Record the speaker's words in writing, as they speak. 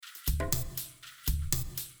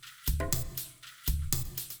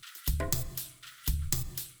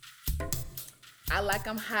I like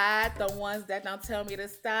them hot, the ones that don't tell me to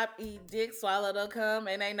stop, eat dick, swallow the cum,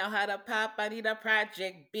 and they know how to pop. I need a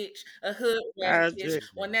project, bitch, a hood rat, bitch. Project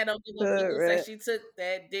One that don't give a fuck hood and say rat. she took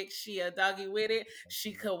that dick, she a doggy with it.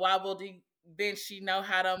 She could wobble the bench, she know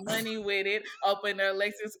how to money with it. Open her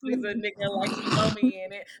legs and squeeze a nigga like she want me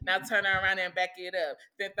in it. Now turn her around and back it up.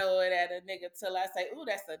 Then throw it at a nigga till I say, ooh,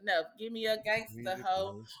 that's enough. Give me a gangster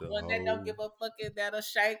hoe. One that don't give a fuck and that'll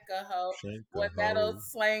shank a hoe. Shank a One that'll hoe.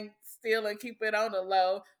 slang still and keep it on the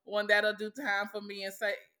low. One that'll do time for me and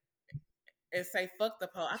say fuck the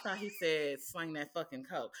po. I thought he said slang that fucking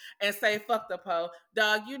coke and say fuck the po.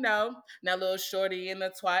 Dog, you know. Now little shorty in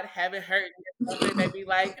the twat haven't hurt something. They be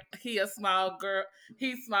like, he a small girl.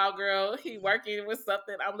 He small girl. He working with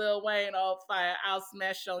something. I'm Lil Wayne on fire. I'll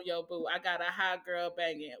smash on your boo. I got a hot girl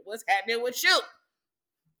banging. What's happening with you?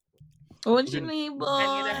 What you need,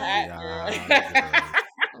 I need a hot boy? Yeah, girl.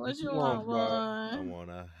 What you come on, want, boy. I boy? want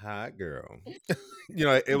a hot girl.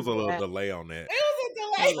 It was a little Yeah. delay on that. It was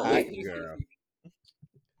a Hot delay. girl.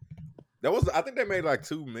 That was. I think they made like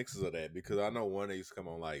two mixes of that because I know one that used to come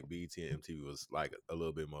on like BT and MTV was like a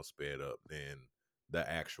little bit more sped up than the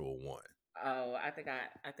actual one. Oh, I think I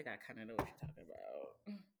kind of know what you're talking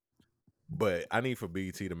about. But I need for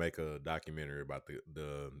BT to make a documentary about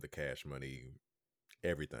the Cash Money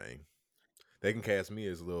everything. They can cast me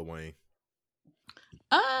as Lil Wayne.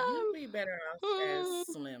 You'd be better off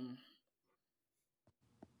as Slim.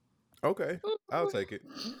 Okay, I'll take it.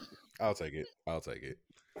 I'll take it. I'll take it.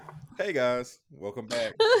 Hey guys, welcome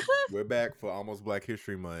back. We're back for almost Black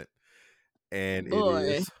History Month, and it Boy.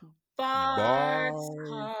 is Bars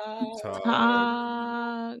Talk.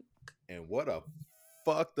 Talk. And what a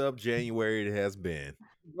fucked up January it has been.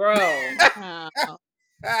 bro.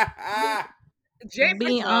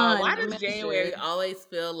 Beyond Why the does January measure. always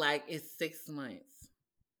feel like it's 6 months?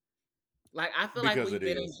 Like I feel like Because we've it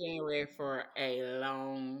been in is. January for a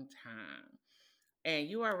long time. And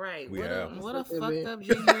you are right. We What a have. what a That's a fucked bit. up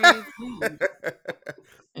January it's been.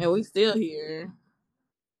 And we still here.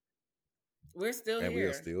 We're still And we are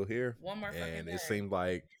here. still here. One more fucking And day. it seemed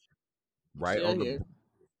like right Still on the here.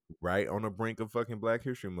 right on the brink of fucking Black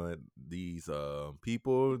History Month, these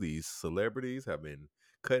people, these celebrities have been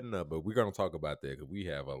cutting up. But we're gonna talk about that because we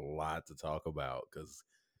have a lot to talk about. Because,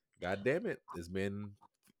 god damn it, it's been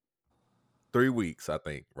 3 weeks, I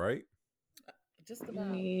think, right? Just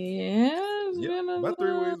about. Yeah, it's Yep, been a about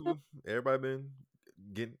 3 weeks. little. Everybody been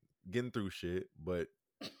getting through shit. But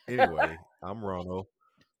anyway, I'm Ronald.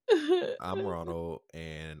 I'm Ronald,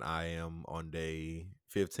 and I am on day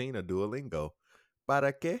 15 of Duolingo.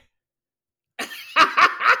 ¿Para qué?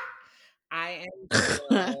 I am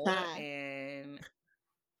Jill and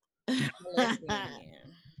I'm a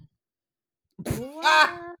lesbian.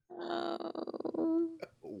 Wow.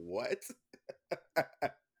 What?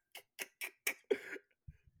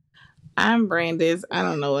 I'm Brandis. I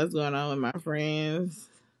don't know what's going on with my friends.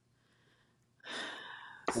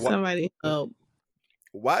 What? Somebody help.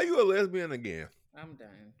 Why are you a lesbian again? I'm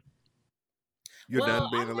done. You're done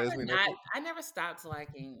being a I never lesbian? I never stopped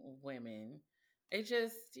liking women. It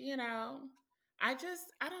just, I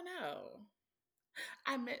don't know.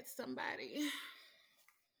 I met somebody.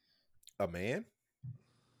 A man?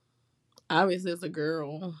 Obviously, it's a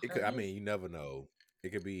girl. It could, I mean, you never know. It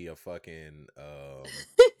could be a fucking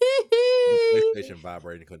PlayStation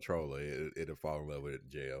vibrating controller. It'll fall in love with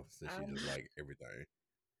jail since she just like everything.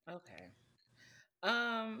 Okay.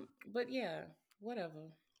 But yeah,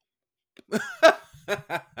 whatever.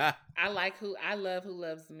 I love who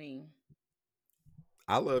loves me.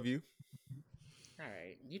 I love you. All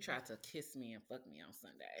right. You tried to kiss me and fuck me on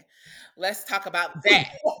Sunday. Let's talk about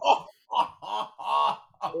that. Whoa.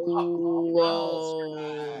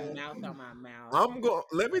 Mouth on my mouth.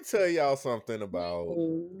 Let me tell y'all something about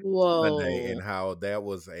Sunday and Whoa. how that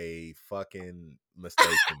was a fucking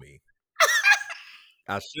mistake for me.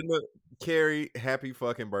 I shouldn't have Carrie, happy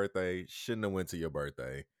fucking birthday. Shouldn't have went to your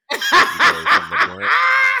birthday. Because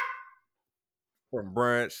from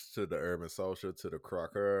brunch to the urban social to the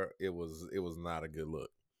crocker, it was not a good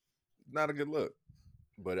look. Not a good look.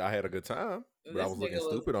 But I had a good time. But I was looking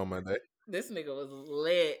stupid on Monday. This nigga was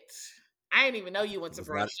lit. I didn't even know you went to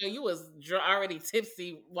brunch. So you was already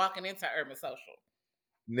tipsy walking into urban social.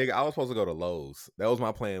 Nigga, I was supposed to go to Lowe's. That was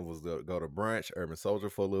my plan, was to go to brunch, Urban Soldier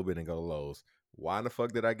for a little bit, and go to Lowe's. Why in the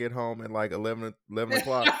fuck did I get home at like 11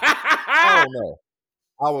 o'clock? I don't know.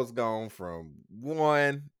 I was gone from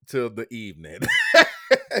 1 till the evening.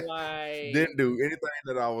 Didn't do anything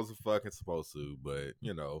that I was fucking supposed to, but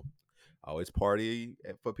I always party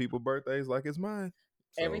for people's birthdays like it's mine.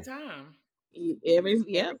 So, every time.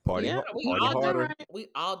 Party We harder.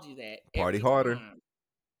 all do that. Party every harder. time.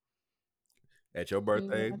 At your Yeah,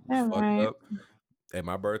 birthday, that fucked right. up. At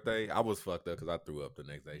my birthday, I was fucked up because I threw up the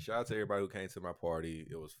next day. Shout out to everybody who came to my party.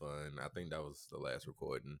 It was fun. I think that was the last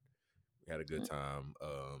recording. We had a good time.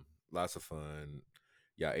 Lots of fun.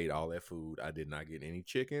 Y'all ate all that food. I did not get any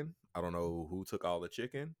chicken. I don't know who took all the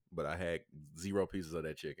chicken, but I had 0 pieces of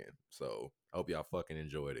that chicken. So I hope y'all fucking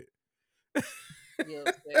enjoyed it. You It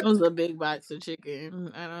upset. was a big box of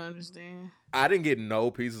chicken. I don't understand. I didn't get no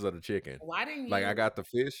pieces of the chicken. Why didn't Like I you? got the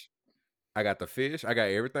fish. I got the fish. I got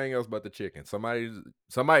everything else but the chicken. One of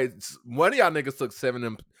y'all niggas took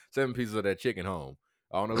 7 pieces of that chicken home.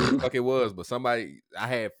 I don't know who the fuck it was, but somebody.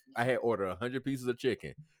 I had ordered 100 pieces of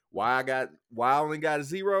chicken. Why I only got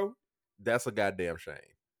 0? That's a goddamn shame.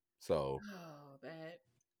 So Oh, that.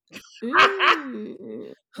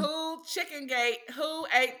 Ooh. Who chicken gate? Who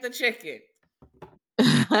ate the chicken?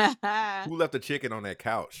 who left the chicken on that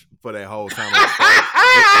couch for that whole time of the party?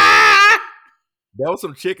 There was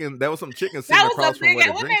some chicken. There was some chicken sitting That was a across from big where ass.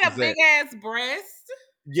 the Wasn't drinks that was a big at. ass breast?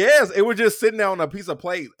 Yes, it was just sitting there on a piece of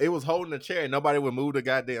plate. It was holding a chair. And nobody would move the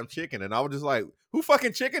goddamn chicken, and I was just like, "Who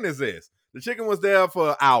fucking chicken is this?" The chicken was there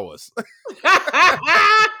for hours. The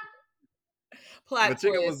Plot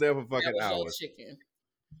chicken was twist. there for That fucking was your hours. chicken.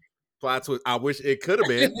 Plot twist. I wish it could have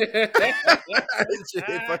been.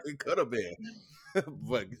 It fucking could have been.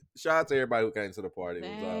 But shout out to everybody who came to the party.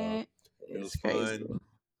 That It was is crazy. fun.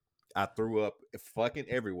 I threw up fucking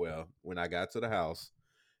everywhere when I got to the house,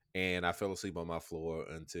 and I fell asleep on my floor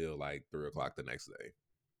until like 3 o'clock the next day.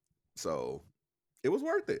 So it was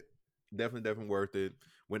worth it. Definitely worth it.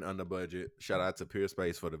 Went under budget. Shout out to Peer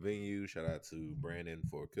Space for the venue. Shout out to Brandon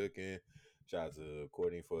for cooking. Shout out to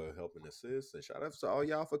Courtney for helping assist. And shout out to all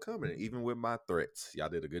y'all for coming. Even with my threats, y'all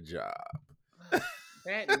did a good job.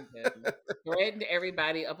 That nigga threatened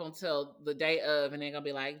everybody up until the day of, and they're gonna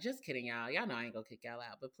be like, "Just kidding, y'all. Y'all know I ain't gonna kick y'all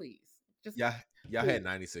out, but please, just y'all, y'all please." had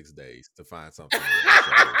 96 days to find something else.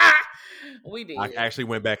 So We I did. actually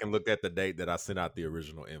went back and looked at the date that I sent out the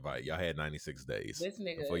original invite. Y'all had 96 days. This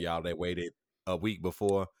And for nigga. y'all that waited a week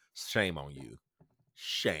before, shame on you.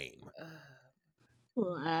 Shame.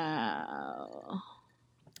 Wow.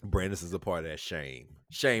 Brandis is a part of that shame.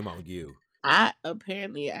 Shame on you. I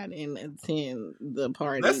didn't attend the Let's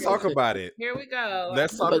party talk about it. Here we go.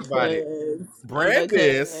 Let's talk about it. because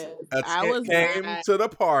Brandis I was came not to the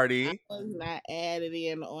party. added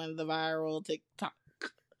in on the viral TikTok.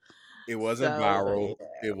 It wasn't So viral.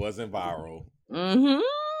 yeah. It wasn't viral. Mm-hmm.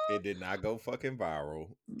 It did not go fucking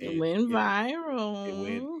viral. It It went it, it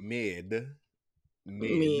went viral. mid. Mid.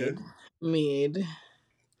 Mid. Mid.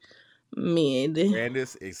 Mid.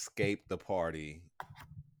 Brandis escaped the party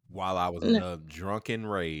while I was in N- a drunken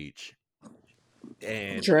rage.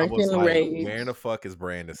 And I was Drunken like, rage. where in the fuck is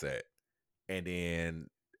Brandis at? And then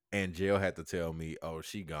Angelle had to tell me, oh,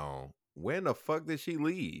 she gone. When the fuck did she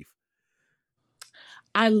leave?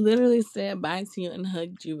 I literally said bye to you and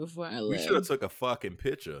hugged you before I We should have left. took a fucking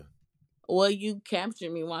picture. Well, you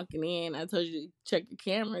captured me walking in. I told you to check your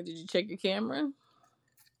camera. Did you check your camera?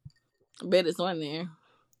 I bet it's on there.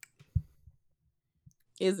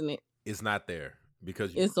 Isn't it? It's not there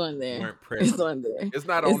because you It's on there. weren't present. It's on there. It's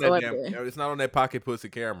not on It's that on damn. there. It's not on that pocket pussy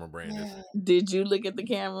camera, Brandis. Did you look at the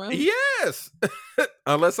camera? Yes,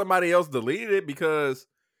 unless somebody else deleted it because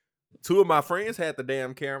 2 of my friends had the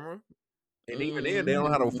damn camera, and even then they don't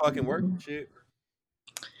know how to fucking work the shit.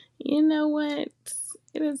 You know what?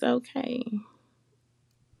 It is okay.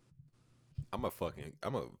 I'm a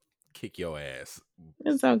kick your ass.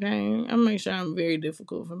 It's okay. I'll make sure I'm very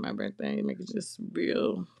difficult for my birthday. Make it just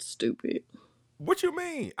real stupid. What you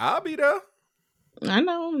mean? I'll be there. I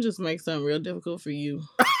know. Just make something real difficult for you.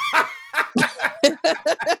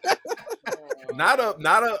 not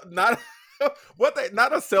not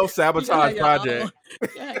a self You gotta sabotage have your own. project. You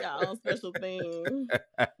gotta have your own special thing.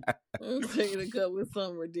 I'm taking a cup with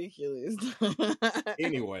something ridiculous.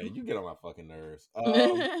 Anyway, you get on my fucking nerves.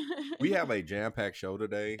 We have a jam packed show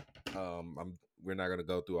today. We're not gonna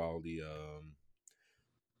go through all the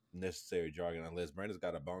necessary jargon unless Brandon's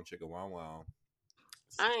got a bone chicken wow wow.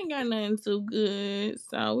 I ain't got nothing too good,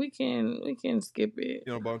 so we can skip it.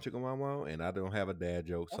 You know, bone chicken wow wow, and I don't have a dad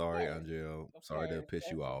joke. Sorry, Okay. Angelle. Sorry to piss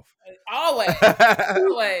you off. Always.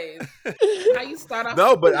 Always. How you start off?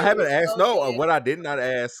 No, but I haven't is asked. so No, dead. what I did not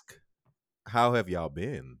ask. How have y'all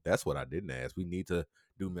been? That's what I didn't ask. We need to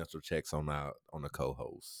do mental checks on the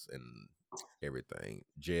co-hosts and everything.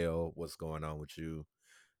 Jail, what's going on with you?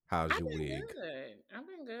 How's I've your been wig? good. I've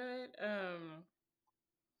been good.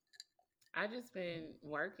 I just been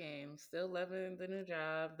working, still loving the new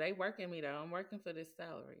job. They working me though. I'm working for this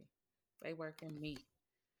salary. They working me.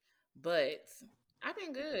 But I've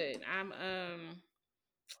been good. I'm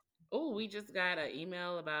oh, we just got an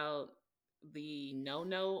email about the No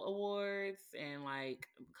No Awards, and like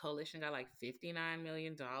Coalition got like $59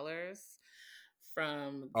 million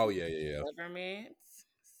from Oh the yeah. government.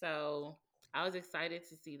 So I was excited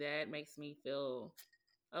to see that. Makes me feel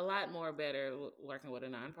a lot more better working with a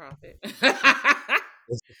nonprofit.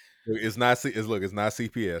 It's not. It's not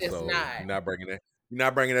CPS. It's So not. you're not bringing that. You're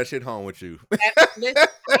not bringing that shit home with you.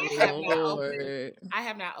 Listen, Lord. I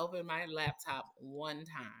have not opened my laptop one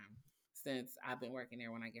time since I've been working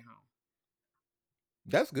there when I get home.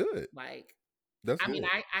 That's good. Like, That's I mean,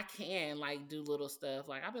 good. I can like do little stuff.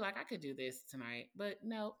 Like I'll be like, I could do this tonight, but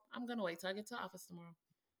no, I'm gonna wait till I get to the office tomorrow.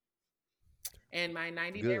 And my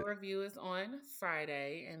 90-day Good. review is on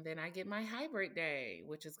Friday, and then I get my hybrid day,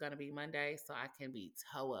 which is gonna be Monday, so I can be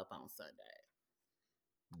toe up on Sunday.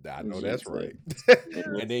 I know that's right. Yeah.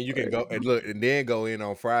 And then you can go and look, and then go in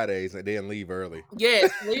on Fridays, and then leave early. Yes,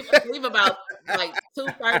 leave about like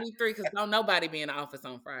 2:33 because don't nobody be in the office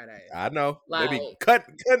on Friday. I know. They Like, be cut.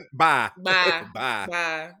 Bye. bye, Bye.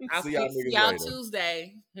 bye. I'll See y'all see niggas y'all later.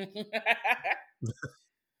 Tuesday.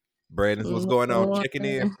 Brandon, what's going on? Lord. Checking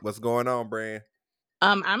in. What's going on, Brand?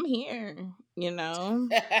 I'm here, you know.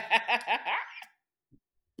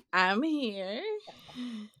 I'm here.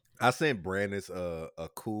 I sent Brandon's a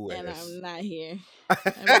cool And ass. I'm not here.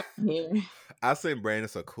 I'm not here. I sent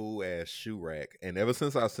Brandon's a cool ass shoe rack, and ever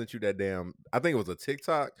since I sent you that damn, I think it was a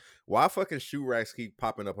TikTok. Why fucking shoe racks keep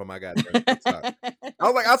popping up on my goddamn TikTok? I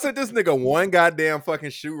was like, I sent this nigga one goddamn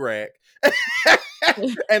fucking shoe rack,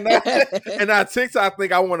 and I TikTok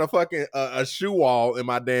think I want a fucking a shoe wall in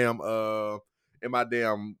my damn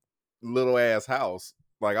little ass house.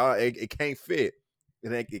 Like it can't fit.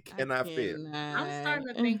 It cannot fit. I'm starting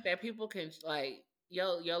to think that people can like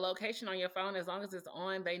your location on your phone, as long as it's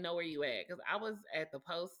on, they know where you at. Because I was at the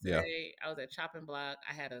post today. I was at Chopping Block.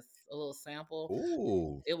 I had a little sample.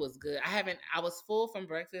 Ooh. It was good. I was full from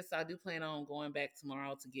breakfast, so I do plan on going back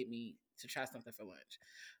tomorrow to get me to try something for lunch.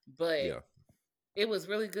 But it was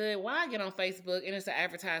really good. Why I get on Facebook and it's an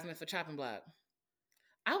advertisement for Chopping Block?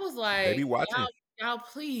 I was like, They be watching. y'all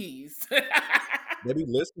please. They be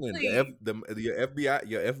listening. Your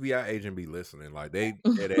FBI agent be listening. Like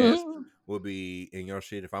that ass will be in your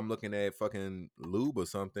shit. If I'm looking at fucking lube or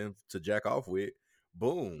something to jack off with,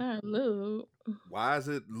 boom. Not lube. Why is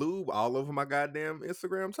it lube all over my goddamn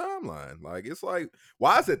Instagram timeline? Like it's like,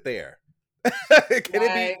 why is it there? Can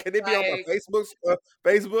it be on my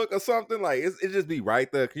Facebook or something? Like it just be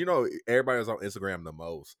right there. You know, everybody's on Instagram the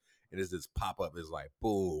most, and it's this pop up. It's like,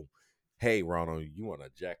 boom. Hey, Ronald, you want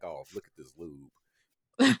to jack off? Look at this lube.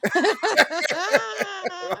 like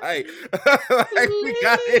we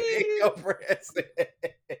got it in your present.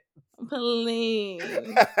 Please.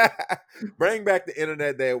 Bring back the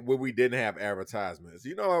internet that when we didn't have advertisements.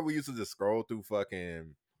 You know how we used to just scroll through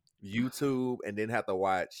fucking YouTube and then have to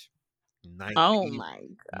watch 19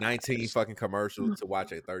 fucking commercials to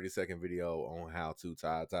watch a 30-second video on how to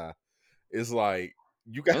tie. It's like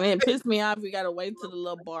you got, and then it pissed me off. You gotta wait till the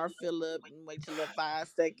little bar fill up and wait till the 5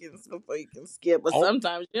 seconds before you can skip. But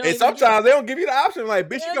sometimes you don't sometimes they don't give you the option. Like,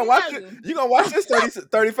 bitch, you gonna watch it? You gonna watch this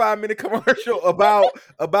 35-minute commercial about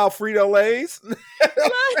Frito Lay's?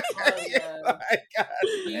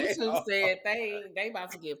 YouTube said they about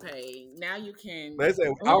to get paid. Now you can. They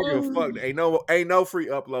say I don't give a fuck. Ain't no free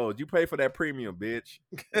uploads. You pay for that premium, bitch.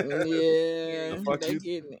 Yeah, they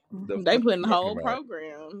getting it. They putting whole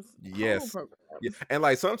programs. Yes. Yeah. And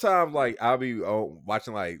like sometimes like I'll be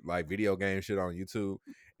watching like video game shit on YouTube,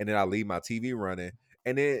 and then I leave my TV running,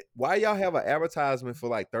 and then why y'all have an advertisement for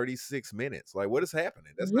like 36 minutes? Like what is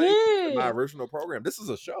happening? That's not even my original program. This is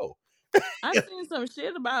a show. I seen some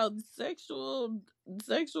shit about sexual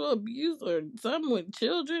abuse or something with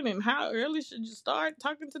children and how early should you start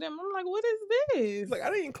talking to them. I'm like, what is this? Like I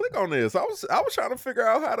didn't even click on this. I was trying to figure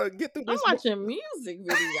out how to get through this. I'm watching music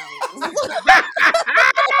videos.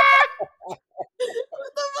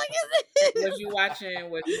 What the fuck is this? Was you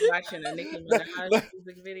watching a Nicki Minaj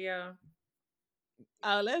music video?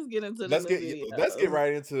 Oh, let's get into let's get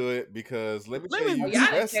right into it because let me tell you.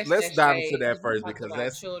 Let's dive into that first because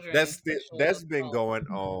that's been going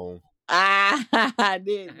on. I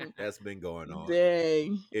didn't. That's been going on.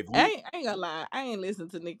 Dang. I ain't gonna lie. I ain't listened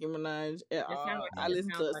to Nicki Minaj at all. I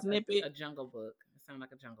listened to a snippet. A Jungle Book. It sounds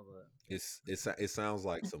like a Jungle Book. It sounds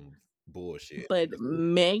like some bullshit. But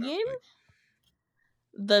Megan,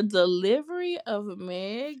 the delivery of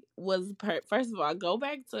Meg was first of all, go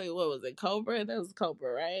back to what was it, Cobra? That was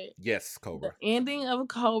Cobra, right? Yes, Cobra. The ending of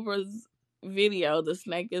Cobra's video, the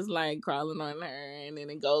snake is like crawling on her, and then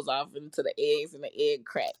it goes off into the eggs, and the egg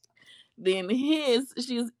crack. Then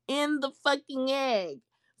she's in the fucking egg.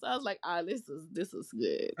 So I was like, "Ah, this is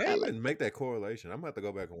good. I I didn't like even that. make that correlation. I'm gonna have to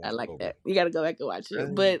go back and I watch it like over. that. You got to go back and watch I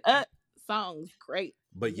it." didn't- But songs great.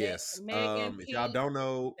 But yes, Meg and if y'all Pete, don't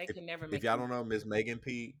know, they can never if make y'all me. don't know, Miss Megan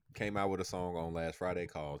Pete came out with a song on last Friday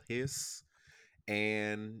called "Hiss,"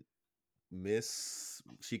 and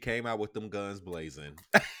she came out with them guns blazing.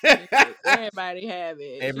 Shit, everybody have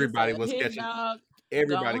it. She Everybody said, was "Hit catching. dog,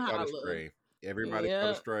 Everybody gon' caught a holler." stray. Everybody caught a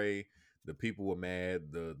Yep, stray. The people were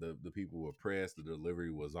mad. The people were pressed. The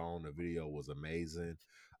delivery was on. The video was amazing.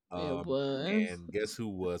 it Um, was. and guess who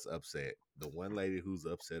was upset? The one lady who's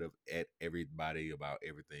upset at everybody about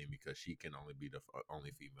everything because she can only be the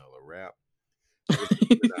only female to rap. It was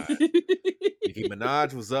Nicki Minaj. Nicki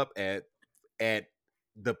Minaj was up at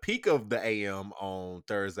the peak of the AM on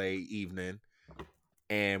Thursday evening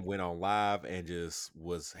and went on live and just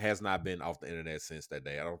has not been off the internet since that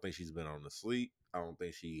day. I don't think she's been on the sleep. I don't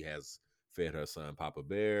think she has fed her son Papa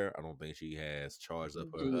Bear. I don't think she has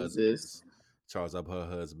Jesus. charged up her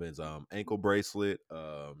husband's ankle bracelet. She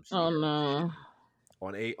Oh has no.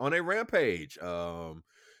 been on a rampage,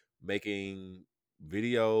 making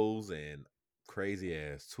videos and crazy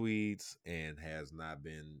ass tweets and has not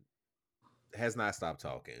stopped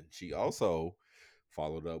talking. She also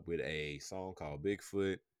followed up with a song called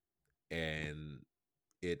Bigfoot, and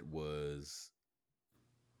it was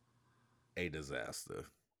a disaster.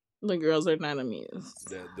 The girls are not amused.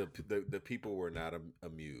 The people were not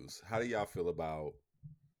amused. How do y'all feel about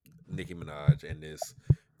Nicki Minaj and this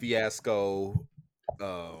fiasco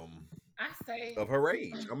I say, of her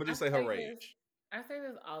rage? I'm gonna I just say her say this, rage. I say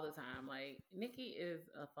this all the time. Like Nikki is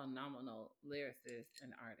a phenomenal lyricist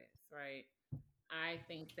and artist, right? I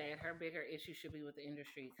think that her bigger issue should be with the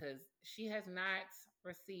industry because she has not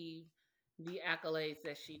received the accolades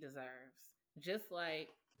that she deserves. Just like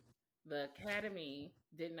the Academy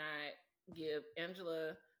did not give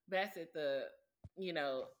Angela Bassett the, you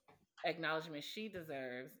know, acknowledgement she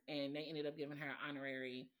deserves, and they ended up giving her an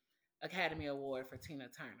honorary Academy Award for Tina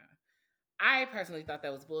Turner. I personally thought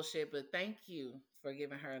that was bullshit, but thank you for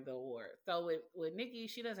giving her the award. So with Nikki,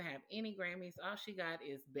 she doesn't have any Grammys. All she got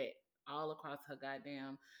is Bet all across her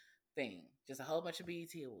goddamn thing. Just a whole bunch of BET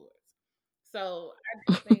awards. So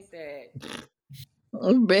I do think that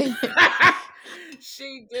Bet.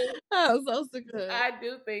 she do. I'm so sick of it. I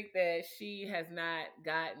do think that she has not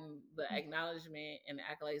gotten the acknowledgement and the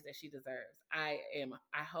accolades that she deserves. I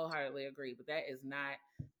wholeheartedly agree, but that is not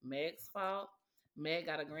Meg's fault. Meg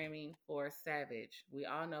got a Grammy for Savage. We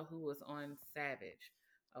all know who was on Savage.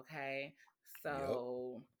 Okay. Yep.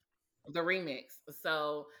 So the remix.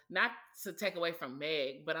 So not to take away from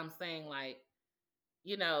Meg, but I'm saying like,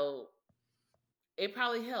 you know, it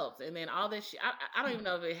probably helped. And then all this, I don't even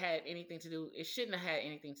know if it had anything to do. It shouldn't have had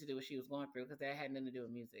anything to do with what she was going through because that had nothing to do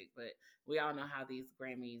with music. But we all know how these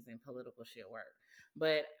Grammys and political shit work.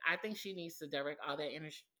 But I think she needs to direct all that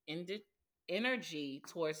energy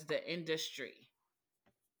towards the industry.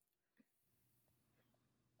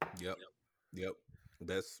 Yep. Yep.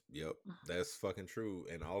 Yep. That's fucking true.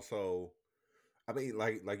 And also, I mean,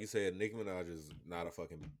 like you said, Nicki Minaj is not a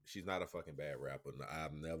fucking. She's not a fucking bad rapper.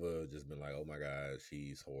 I've never just been like, oh my god,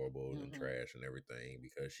 she's horrible and Mm-hmm. trash and everything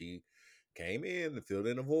because she came in and filled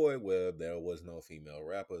in a void where there was no female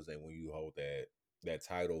rappers. And when you hold that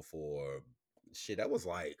title for shit, that was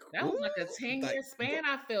like, That ooh, was like a 10-year like span.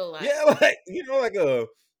 I feel like. yeah, like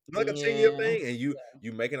like a 10-year Yeah. thing, and you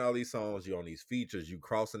making all these songs, you on these features, you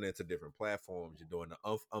crossing into different platforms, you're doing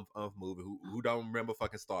the movie. Who don't remember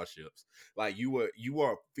fucking Starships? Like you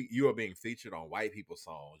are being featured on white people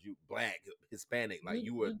songs, you black, Hispanic, like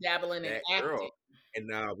you were You dabbling in that acting. girl. And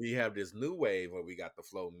now we have this new wave where we got the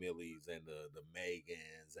Flo Millies and the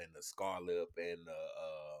Megans and the Scarlett and the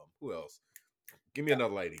who else? Give me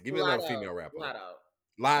another lady. Give me another Lotto, female rapper. Lotto.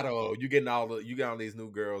 Lotto, you got all these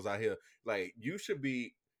new girls out here. Like you should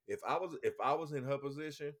be. If I was in her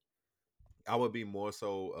position, I would be more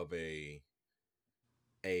so of a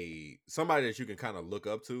somebody that you can kind of look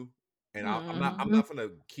up to. And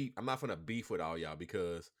Mm-hmm. I'm not gonna beef with all y'all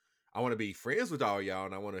because I want to be friends with all y'all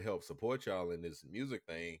and I want to help support y'all in this music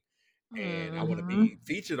thing and I want to Mm-hmm. be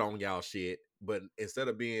featured on y'all shit. But instead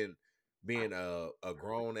of being a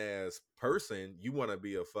grown ass person, you want to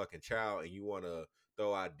be a fucking child and you want to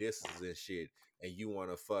throw out disses and shit, and you want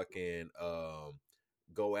to fucking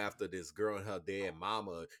go after this girl and her dead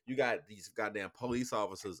mama. You got these goddamn police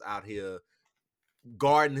officers out here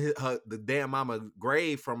guarding the damn mama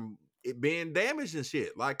grave from it being damaged and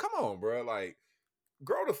shit. Like, come on, bro. Like,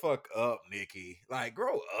 grow the fuck up, Nikki. Like,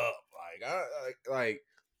 grow up. Like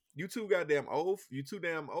you too goddamn old. You too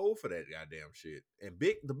damn old for that goddamn shit. And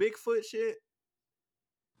the Bigfoot shit,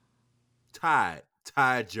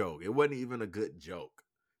 tired joke. It wasn't even a good joke.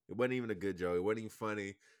 It wasn't even a good joke. It wasn't even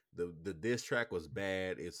funny. The diss track was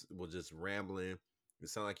bad. It was just rambling. It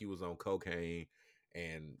sounded like he was on cocaine,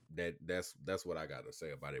 and that's what I got to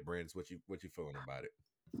say about it. Brandon, what you feeling about it?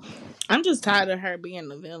 I'm just tired of her being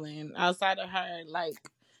the villain. Outside of her, like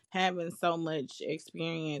having so much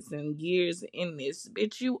experience and years in this,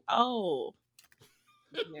 bitch, you old.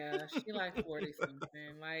 Yeah, she like 40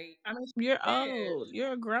 something. Like, I mean, You're she's dead. old.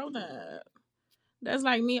 You're a grown up. That's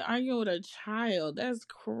like me arguing with a child. That's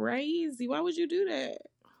crazy. Why would you do that?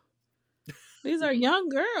 These are young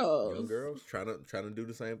Young girls. girls trying to do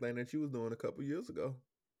the same thing that you was doing a couple years ago.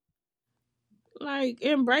 Like,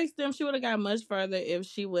 embrace them. She would have got much further if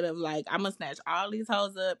she would have, like, I'm going to snatch all these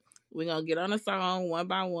hoes up. We're going to get on a song one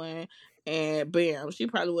by one. And bam, she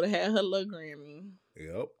probably would have had her little Grammy.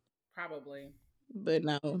 Yep. Probably. But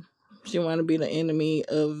no, she want to be the enemy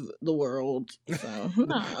of the world. So,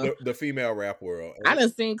 no. The female rap world. I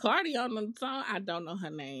done seen Cardi on the song. I don't know her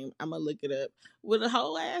name. I'm going to look it up. With a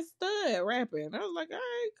whole ass stud rapping. I was like, all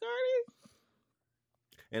right, Cardi.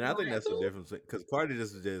 And I think Right. that's the difference because Cardi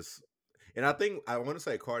just, and I think I want to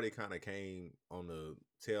say Cardi kind of came on the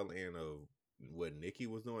tail end of what Nicki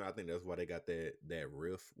was doing. I think that's why they got that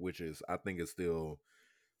riff, which is I think that's still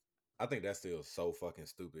so fucking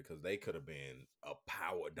stupid because they could have been a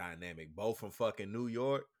power dynamic, both from fucking New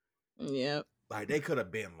York. Yep. Like they could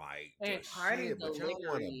have been like And the shit, but y'all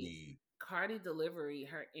want to be. Cardi delivery,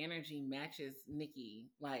 her energy matches Nicki,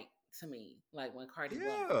 like to me, like when Cardi was.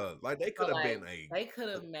 Yeah, like they So could have like been they could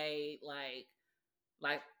have made like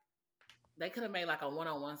they could have made like a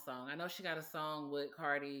one-on-one song. I know she got a song with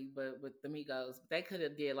Cardi, but with the Migos, they could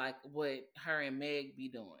have did like what her and Meg be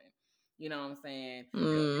doing. You know what I'm saying? They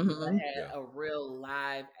could Mm-hmm. have Yeah. had a real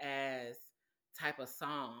live ass type of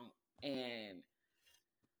song, and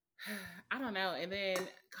I don't know. And then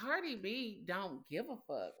Cardi B don't give a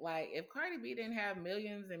fuck. Like if Cardi B didn't have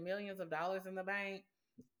millions and millions of dollars in the bank,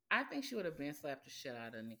 I think she would have been slapped the shit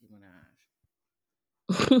out of Nicki Minaj.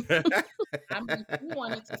 I mean, she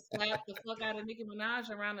wanted to slap the fuck out of Nicki Minaj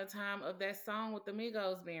around the time of that song with the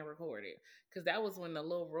Migos being recorded, because that was when the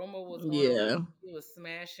little rumor was going around. Yeah. She was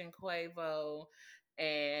smashing Quavo,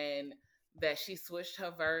 and that she switched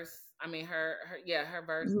her verse. I mean, her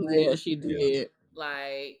verse Yeah, she Yeah. did.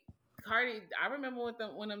 like Cardi. I remember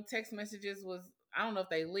when them text messages was. I don't know if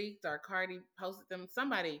they leaked or Cardi posted them.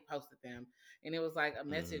 Somebody posted them, and it was like a Mhm.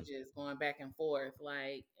 messages going back and forth.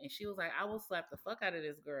 Like, and she was like, "I will slap the fuck out of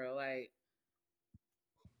this girl." Like,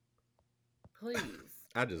 please.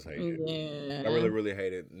 I just hate it. I Yeah. really, really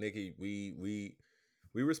hate it, Nikki. We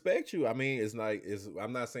respect you. I mean, it's like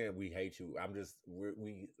I'm not saying we hate you. I'm just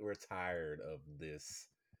we're tired of this.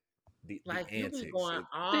 The Like you be antics. going Then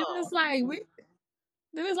off. it's like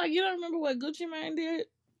you don't remember what Gucci Mane did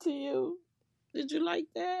to you. Did you like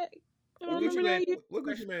that? You don't What Gucci remember man? that? What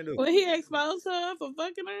Gucci man do? When he exposed her for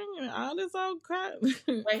fucking her and all this old crap. Wait,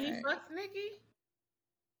 he fucked Nikki?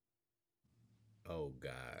 Oh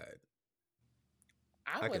God,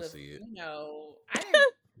 I I would can have, see it.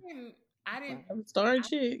 I didn't, Star I,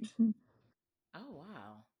 chick. oh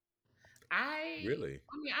wow. Really?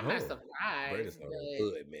 I mean, I'm not Oh, Brandon surprised, started a but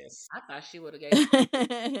hood mess. I thought she would have gave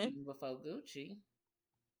him before Gucci.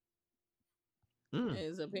 Mm.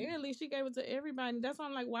 Is apparently she gave it to everybody. That's why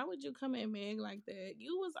I'm like, why would you come at Meg like that?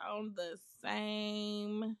 You was on the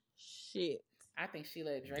same shit. I think she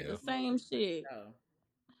let Drake Yeah. The smoke same shit. show.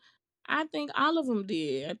 I think all of them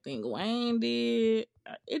did. I think Wayne did.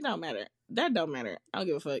 It don't matter. That don't matter. I don't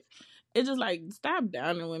give a fuck. It's just like stop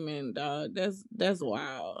downing women, dog. That's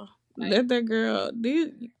wild. Like, Let that girl.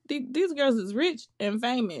 These girls is rich and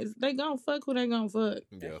famous. They gonna fuck who they gonna fuck.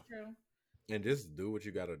 Yeah. that's true. And just do what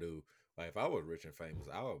you got to do. Like if I was rich and famous,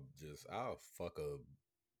 I'll fuck a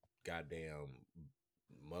goddamn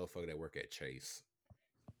motherfucker that work at Chase.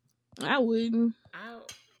 I wouldn't.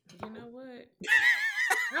 You know what?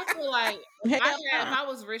 I feel like Hell if no. I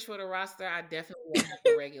was rich with a roster, I definitely would have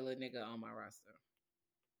a regular nigga on my roster.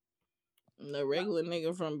 The regular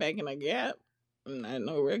nigga from back in the gap. Not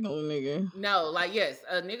no regular nigga. No, like yes,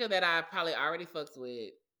 a nigga that I probably already fucked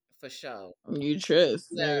with for sure. You trust,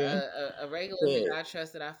 Yeah, nigga. a regular But nigga I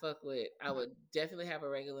trust that I fuck with, I would definitely have a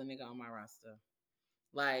regular nigga on my roster.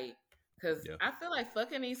 Like, cause Yeah. I feel like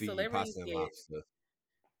fucking these Feed you celebrities pasta and get. lobster.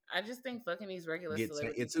 I just think fucking these regular Get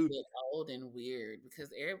celebrities into get old and weird because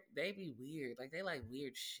they be weird. Like they like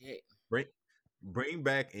weird shit. bring bring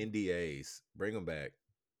back NDAs. Bring them back.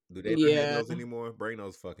 Do they not have yeah. those anymore? Bring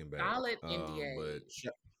those fucking back. Solid But NDAs.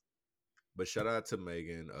 but shout out to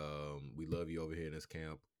Megan. We love you over here in this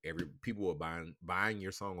camp. Every people are buying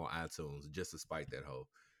your song on iTunes just to spite that hoe,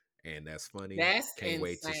 and that's funny. That's Can't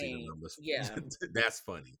wait to see the insane. numbers. Yeah. That's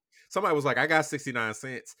funny. Somebody was like, I got 69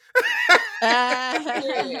 cents.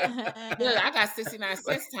 Yeah. Look, I got 69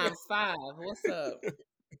 cents times 5. What's up?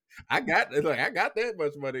 I got that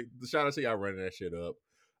much money. Shout out to y'all running that shit up.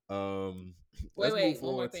 Let's move Wait, one more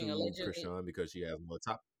forward thing. to Allegedly, Chrisean because she has more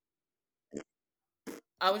top.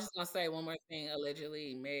 I was just gonna say one more thing.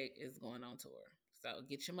 Allegedly, Meg is going on tour, so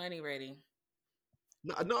get your money ready.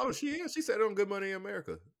 No, she is. She said it on Good Money in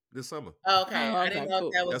America this summer. Oh, okay, Oh, I okay, didn't know if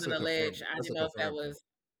cool. that was That's an a confirmed. alleged. I That's didn't a know if that confirmed thing. was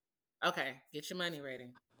okay. Get your money ready.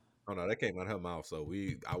 Oh no, that came out of her mouth. So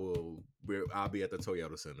I'll be at the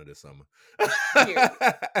Toyota Center this summer. Period.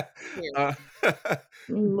 Uh,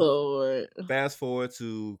 Lord. fast forward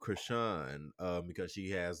to Chrisean, because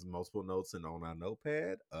she has multiple notes and on our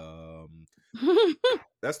notepad.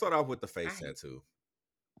 Let's start off with the I face hate. tattoo.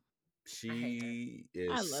 I hate her. She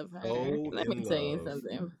I is love her. so Let me in tell you love.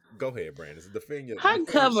 something. Go ahead, Brandon. Defend your Her defend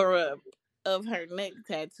her. cover up of her neck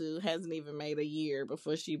tattoo hasn't even made a year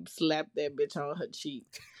before she slapped that bitch on her cheek.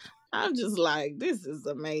 I'm just like, this is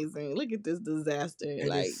amazing. Look at this disaster. And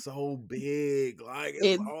Like, it's so big. Like it's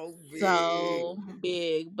it's so big. so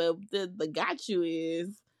big. But the got you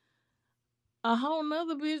is a whole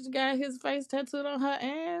nother bitch got his face tattooed on her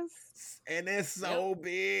ass. And it's Yep. so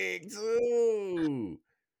big too.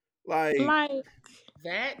 Like Like,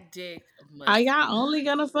 That dick are must y'all be only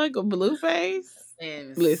gonna fuck a blue face?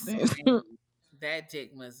 Listen, insane. That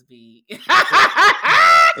dick must be.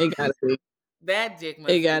 it gotta be. That dick It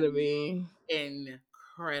must gotta be be.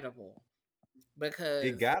 incredible it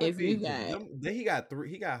because gotta If be you because got, then he got three.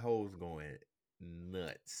 He got hoes going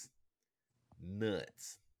nuts,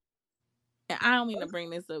 nuts. and I don't mean to bring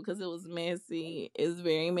this up because it was messy. It's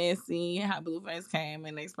very messy how Blueface came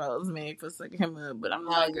and exposed Meg for sucking him up. But I'm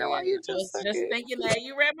oh like, girl, yeah, why you I just was suck just it? thinking that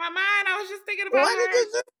you read my mind. I was just thinking about Why her. did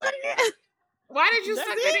you just suck it? Why did you That's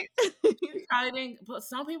suck it? She it. probably didn't. But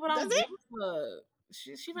some people That's don't give it. a fuck.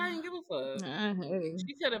 She probably didn't give a fuck. I hate.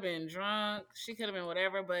 She could have been drunk. She could have been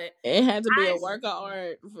whatever. But It had to be a I work of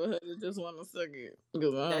art for her to just want to suck it.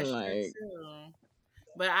 Because I'm that's true like, too.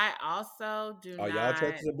 But I also do Are y'all not.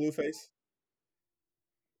 attracted to Blueface?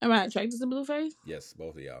 am I attracted to Blueface? Yes,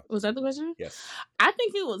 both of y'all. Was that the question? Yes. I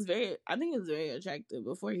think he was very attractive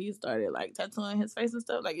before he started like tattooing his face and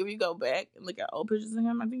stuff. Like if you go back and look at old pictures of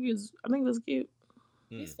him, I think he was cute.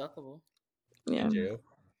 He's fuckable. Yeah. Angelle?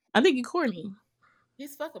 I think he corny.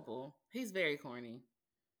 He's fuckable. He's very corny,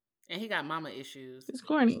 and he got mama issues. He's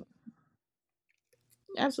corny.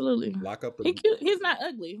 Absolutely. Lock up He the cute. He's not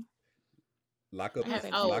ugly. lock up I have the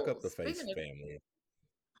that lock cute. up the face Speaking of, family.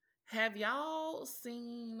 have y'all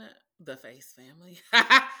seen the Face Family?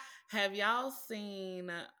 Have y'all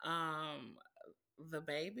seen the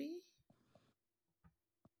baby?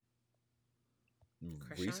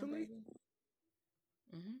 Chrisean Recently? baby?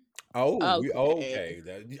 Mm-hmm. Oh, we Okay. okay.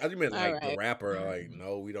 That I just meant All like the right. rapper. Like,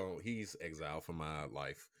 no, we don't. He's exiled from my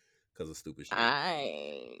life because of stupid shit.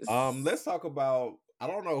 Nice. Let's talk about. I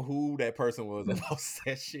don't know who that person was that posted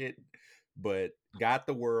that shit, but got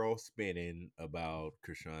the world spinning about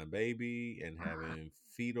Chrisean baby and having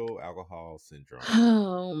fetal alcohol syndrome,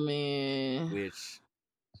 Oh man. which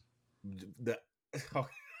the.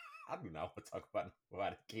 I do not want to talk about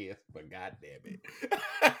the kids, but god damn it.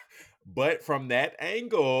 But from that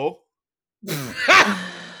angle,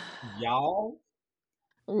 y'all.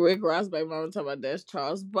 Rick Ross baby mama talking about that's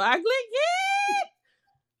Charles Barkley kid.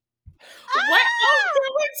 What? Oh, Ah!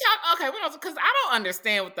 can we talk? Okay, because I don't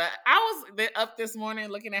understand what the. I was up this morning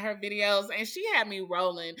looking at her videos, and she had me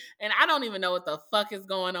rolling, and I don't even know what the fuck is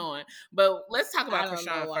going on. But let's talk I about don't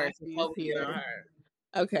know Chrisean why first she's before we get on here.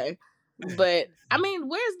 her. Okay. But I mean,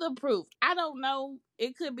 where's the proof? I don't know.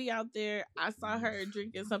 It could be out there. I saw her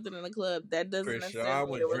drinking something in the club. That doesn't necessarily Chrisean mean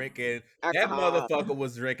was it was drinking. That alcohol. motherfucker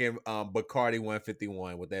was drinking Bacardi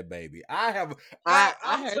 151 with that baby. I'm I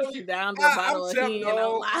heard telling she you. downed a I'm bottle of telling hen, no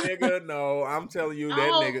no lie. nigga, no. I'm telling you that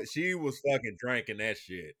Oh, nigga. She was fucking drinking that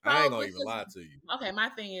shit. I ain't so gonna even because lie to you. okay, my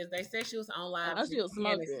thing is they said she was on I live know she was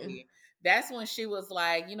drinking smoking. Hennessy. That's when she was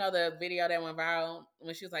like, you know, the video that went viral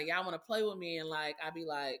when she was like, "Y'all want to play with me?" And like, I'd be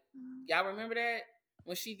like, "Y'all remember that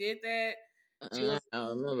when she did that?" She I was,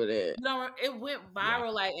 don't remember that. you know, it went Yeah.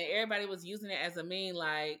 viral like, and everybody was using it as a meme.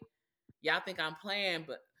 Like, y'all think I'm playing,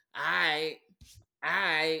 but I.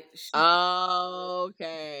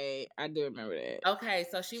 Okay. I do remember that. Okay,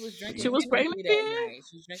 so she was She drinking was pregnant Hennessy that then? night.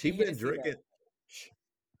 She was She drinking been Hennessy drinking.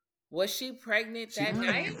 Was she pregnant She that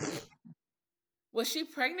night? Oh, Was she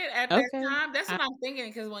pregnant at that okay. time? That's what I'm thinking.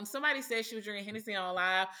 Because when somebody said she was drinking Hennessy on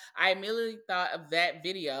live, I immediately thought of that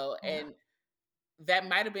video, and that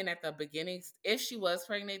might have been at the beginning. If she was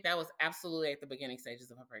pregnant, that was absolutely at the beginning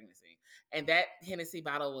stages of her pregnancy, and that Hennessy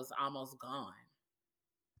bottle was almost gone.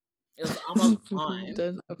 It was almost gone.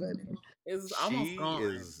 That's not funny. It was almost She gone.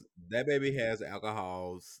 is that baby has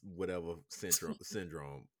alcohol's whatever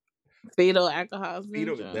syndrome. Fetal alcohol That's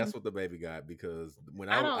syndrome. what the baby got because when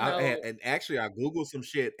I don't I had, know. and actually I googled some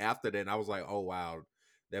shit after that and I was like, oh wow,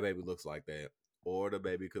 that baby looks like that. Or the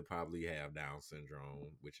baby could probably have Down syndrome,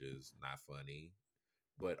 which is not funny.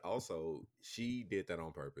 But also, she did that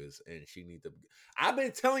on purpose, and she need to. I've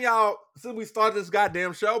been telling y'all since we started this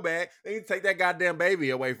goddamn show back. They need to take that goddamn baby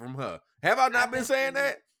away from her. Have I not I've been been saying saying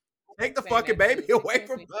that? Take the saying fucking that baby too. Take away that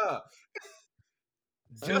from baby. her.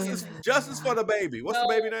 Uh, Justice for the baby. What's the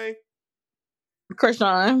baby name?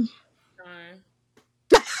 Chrisean. Fine.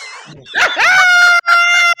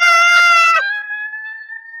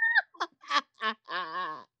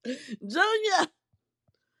 Junior.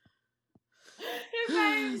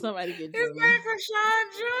 Somebody get His Junior. name Chrisean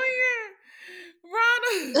Jr.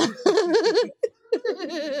 Ronald.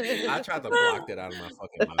 I tried to block that out of my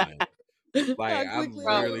fucking mind. Like How I quickly they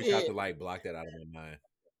Bro, literally tried forget. to like block that out of my mind.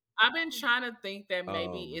 I've been trying to think that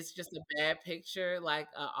maybe Um, it's just a bad picture, like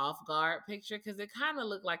a off guard picture, because it kind of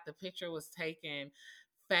looked like the picture was taken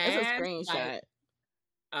It's a fast. Like, screenshot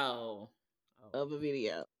oh, of a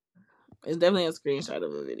video. It's definitely a screenshot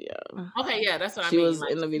of a video. okay, yeah, that's what I She mean. was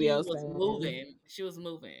Like in the she video was saying, moving. She was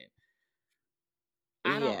moving.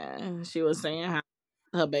 I don't. yeah, she was saying how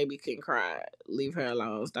her baby can cry. Leave her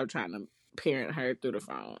alone. Stop trying to parent her through the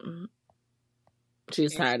phone.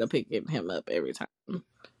 She's tired of picking him up every time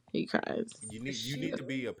he cries. you She need to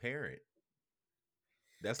be a parent.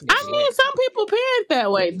 That's I mean, neglect. some people parent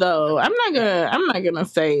that way though. I'm not gonna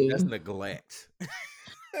say. That's neglect.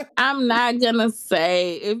 I'm not gonna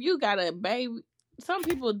say if you got a baby. Some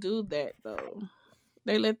people do that though.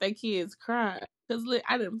 They let their kids cry. Cause look,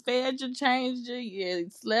 I done fed you, changed you, you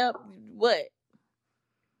slept. What?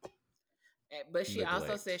 but she also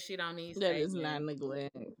Neglect. said she don't need That is not saving.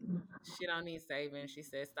 neglect. She don't need saving. She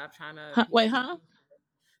said stop trying to. Huh, wait, huh?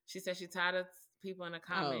 She said she tired of people in the Oh,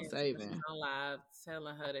 comments when she's saving. on live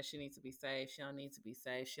telling her that she needs to be saved. She don't need to be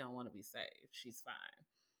saved. She don't want to be saved. She's fine.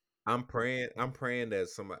 I'm praying. I'm praying that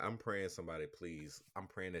somebody. I'm praying somebody. Please. I'm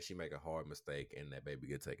praying that she make a hard mistake and that baby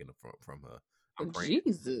get taken from her. I'm praying.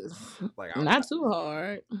 Jesus, Like not too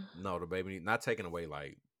hard. no, the baby not taken away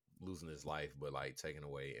like losing his life, but like taken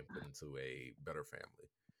away and put into a better family.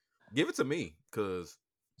 Give it to me, cause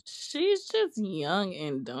She's just young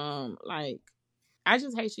and dumb. Like, I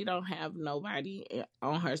just hate she don't have nobody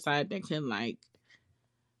on her side that can like.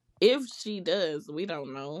 If she does, we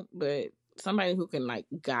don't know, but somebody who can like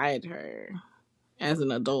guide her as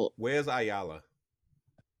an adult. where's Ayala?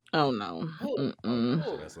 Oh no. Who? Okay, Mm-mm.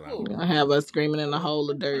 so that's what I Who? need. I have us screaming in a hole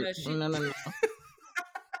of Oh, dirt. no, she. No, no, no.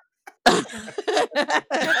 I'm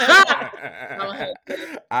her.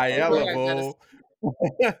 Ayala, Where I gotta. fool.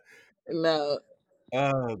 No.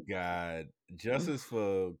 Oh God. Justice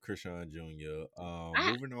for Chrisean Jr.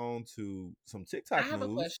 I Moving on to some I TikTok have a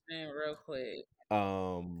news. question real quick.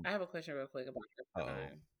 Um, I have a question real quick about her oh,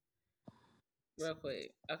 time. Real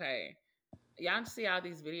quick. Okay. Y'all see all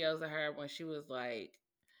these videos of her when she was like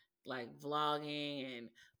vlogging and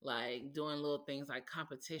like doing little things like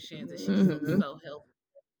competitions and she just looks Mm-hmm. so healthy.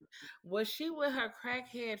 Was she with her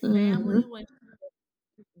crackhead Mm-hmm. family when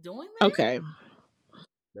doing that? Okay.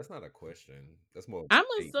 that's not a question. That's more of I'm a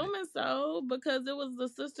statement. assuming so because it was the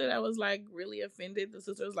sister that was like really offended. The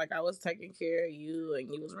sister was like, I was taking care of you and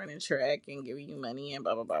you was running track and giving you money and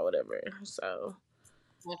blah, blah, blah, whatever. So,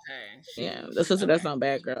 Okay. yeah, She the sister that's okay. on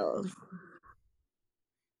Bad Girls.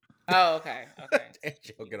 Oh, okay. Okay.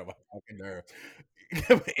 Angel, get on my fucking nerve.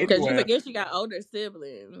 Because you Anyway, forget she got older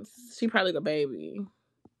siblings. She probably the baby.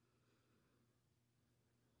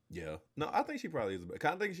 yeah. No, I think she probably is.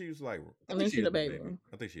 I think she was like. I I think think she she is the the baby. baby.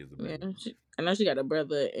 I think she is the Yeah, baby. I know she got a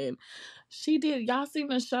brother, and she did. Y'all seen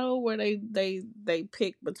the show where they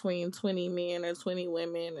pick between 20 men or 20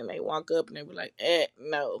 women, and they walk up and they be like,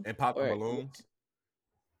 no, And pop the or balloons.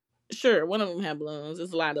 sure, one of them have balloons.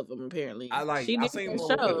 There's a lot of them apparently. She I did seen that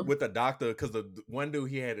one show. with the doctor because the one dude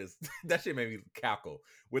he had his that shit made me cackle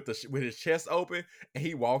with with his chest open and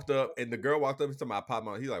he walked up and the girl walked up and told me I popped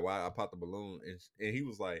my he's like why I popped the balloon and he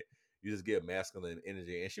was like you just give masculine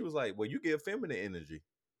energy and she was like well you give feminine energy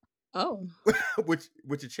Oh, with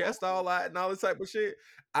your chest all out and all this type of shit.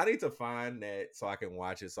 I need to find that so I can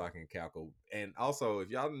watch it so I can cackle. And also, if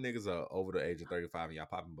y'all niggas are over the age of 35 and y'all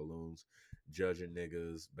popping balloons, judging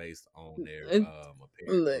niggas based on their it, look,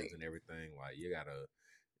 appearances and everything, like you gotta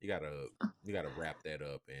you gotta wrap that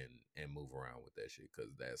up and move around with that shit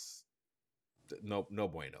because that's no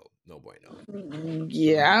bueno, no bueno.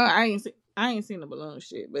 yeah, I ain't seen the balloon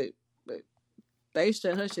shit, but they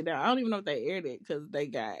shut her shit down. I don't even know if they aired it because they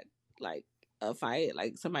got like a fight.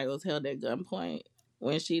 Like somebody was held at gunpoint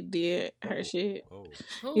when she did her Oh, shit. oh.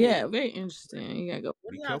 Yeah, Who? very interesting. You gotta go.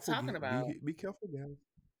 What Be are y'all careful, talking about? be careful, guys.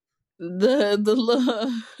 The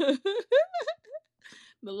little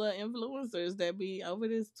the little influencers that be over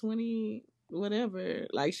this 20 whatever.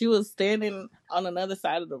 Like she was standing on another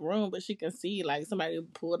side of the room, but she can see like somebody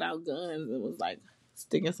pulled out guns and was like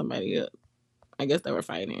sticking somebody up. I guess they were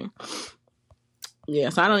fighting. Yeah,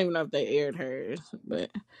 so I don't even know if they aired hers, but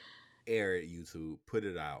Air it, YouTube. Put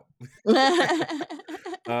it out.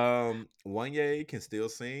 Wanye can still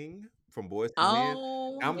sing from Boys to Men.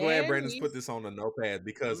 oh I'm glad And Brandon's he's put this on the notepad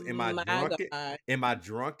because my god, in my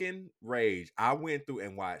drunken rage, I went through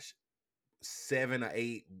and watched 7 or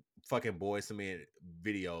 8 fucking Boys to Men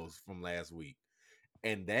videos from last week.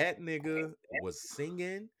 And that nigga was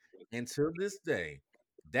singing, and to this day,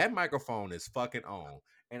 that microphone is fucking on.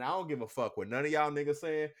 And I don't give a fuck what none of y'all niggas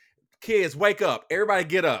saying. Kids, wake up. Everybody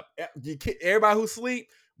get up. Everybody who sleep,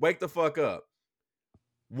 wake the fuck up.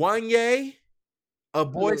 Wanye, a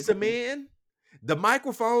Boys to listen, Men, the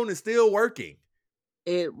microphone is still working.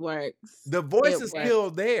 it works. The voice It is works. still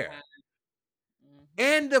there. mm-hmm.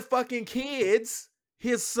 And the fucking kids,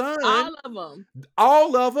 his son, All of them.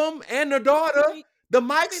 all of them, and the daughter, the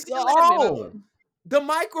mics 50, are 11 of on. them. The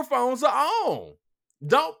microphones are on.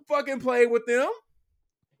 Don't fucking play with them.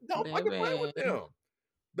 Don't fucking play with Baby. them.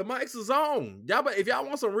 The mics is on. Y'all, if y'all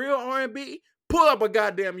want some real R&B, pull up a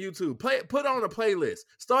goddamn YouTube. Put on a playlist.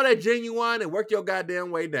 Start at Genuine and work your goddamn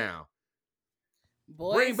way down.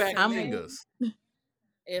 Bring Boys back to Men. niggas.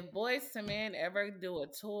 If Boys to Men ever do a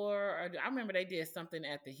tour, or I remember they did something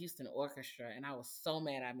at the Houston Orchestra, and I was so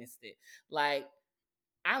mad I missed it. Like,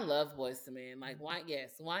 I love Boys to Men. Like,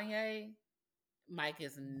 Wanye, Mike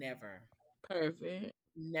is Perfect.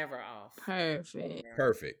 never off. Perfect. Ever.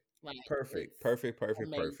 Perfect. Like, Perfect. it's Perfect. Perfect. Perfect.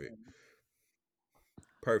 amazing.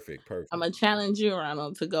 Perfect. I'm Perfect. gonna challenge you,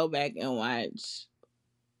 Ronald, to go back and watch.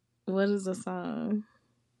 What is the song?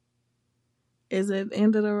 Is it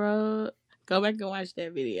End of the Road? Go back and watch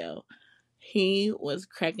that video. He was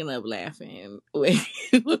cracking up laughing when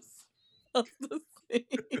he was supposed to sing.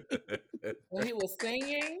 When he was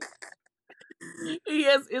singing,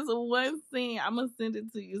 Yes, it's one scene. I'm gonna send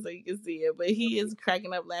it to you so you can see it. But he is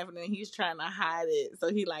cracking up laughing and he's trying to hide it. So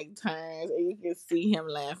he like turns and you can see him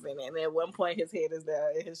laughing. And at one point his head is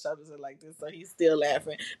down and his shoulders are like this, so he's still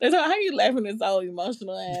laughing. That's how you laughing this all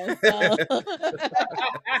emotional ass song.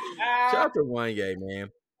 Shout out to Wanye,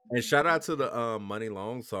 man. And shout out to the Money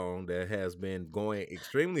Long song that has been going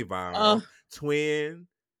extremely viral. uh, Twin,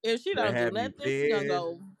 if she What don't do Have You nothing, she gonna Been?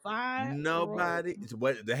 go viral. Nobody.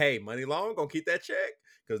 What? Hey, Money Long gonna keep that check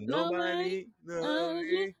because Nobody nobody knows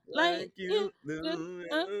me like like you. you do.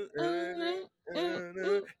 Uh, uh,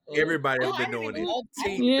 uh, Everybody has oh, I been didn't doing even it. know. I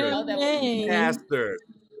didn't even you Teachers, know that was made pastors,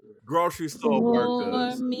 grocery store for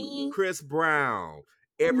workers, me. Chris Brown.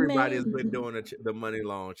 Everybody has been Made. doing the Money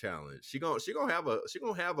Long challenge. She gonna have she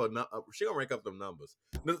gonna rank up them numbers.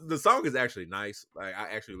 The song is actually nice. Like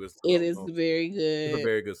I actually listen to the It whole is song. very It's a good.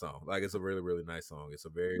 very good song. Like it's a really really nice song. It's a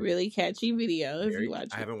Really catchy video if you very. watch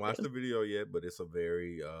I it. haven't watched the video yet, but it's a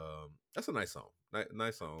very that's a nice song.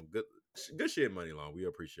 Nice song. Good shit. Money Long. We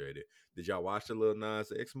appreciate it. Did y'all watch the Lil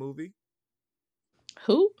Nas X movie?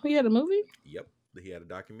 Who? He had a movie? Yep. He had a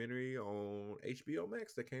documentary on HBO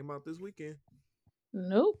Max that came out this weekend.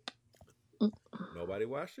 Nope. Nobody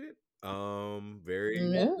watched it. Very.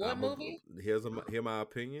 No. what movie? Here my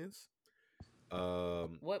opinions.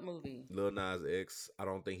 What movie? Lil Nas X. I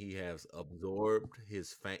don't think he has absorbed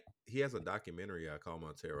his fame. He has a documentary I call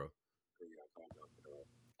Montero.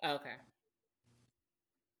 Okay.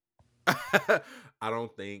 I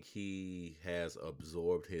don't think he has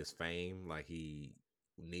absorbed his fame like he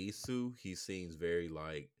needs to. He seems very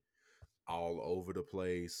like all over the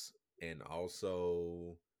place, and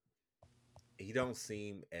also he don't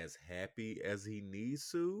seem as happy as he needs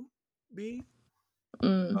to be.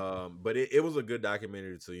 Mm. But it was a good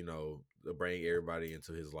documentary to to bring everybody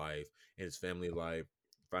into his life and his family life.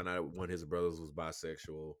 Find out when his brothers was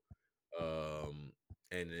bisexual,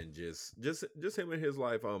 and then just him and his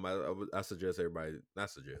life. I suggest everybody not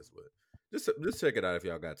suggest, but just check it out if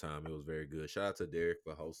y'all got time. It was very good. Shout out to Derek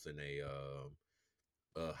for hosting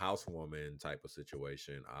a housewarming type of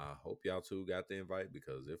situation. I hope y'all two got the invite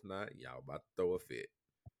because if not, y'all about to throw a fit.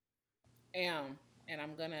 And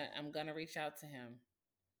I'm gonna reach out to him.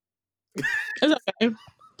 It's okay.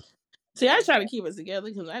 See, I Yes, try to keep it together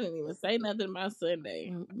because I didn't even say nothing about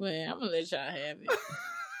Sunday. But I'm gonna let y'all have it.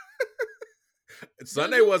 Do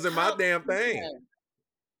Sunday you wasn't my talk damn to thing.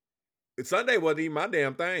 him? Sunday wasn't even my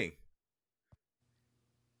damn thing.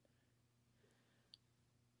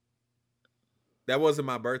 That wasn't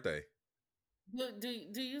my birthday.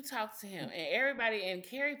 Do you talk to him? And everybody, and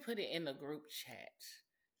Carrie put it in the group chat.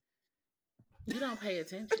 You don't pay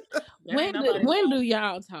attention. There ain't nobody. When do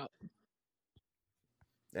y'all talk?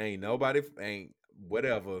 Ain't nobody, ain't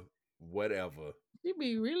whatever. She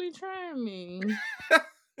be really trying me.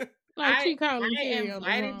 Like I she calling I Carrie on the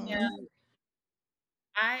invited phone. him.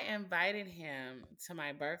 I invited him to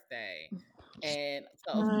my birthday, and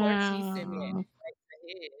so of course he sent me an Wow. invite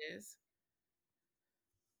to his.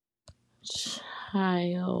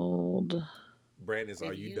 Child. Brandis,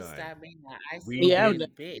 are If you you done? stop being an We Yeah, I'm isolated done.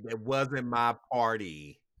 didn't. bitch, It wasn't my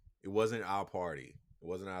party. It wasn't our party. It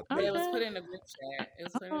wasn't our but it thing. was Okay. put in the group chat. It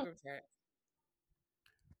was put in the Oh, group chat.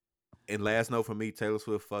 And last note for me, Taylor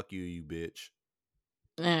Swift, fuck you, you bitch.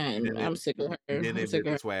 And and then I'm sick of her. then I'm they sick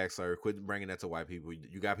did the of swag sir. Quit bringing that to white people.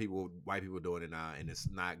 You got white people doing it now, and it's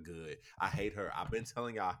not good. I hate her. I've been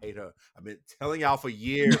telling y'all I hate her. I've been telling y'all for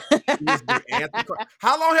years. She is the her. antichrist.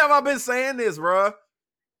 How long have I been saying this, bruh?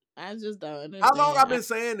 I just don't How long understand. I've been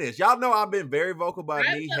saying this? Y'all know I've been very vocal about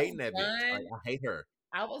I me was hating that bitch. Like done. I hate her.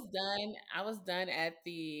 I was done. I was done at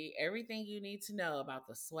the everything you need to know about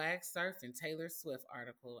the Swag Surf and Taylor Swift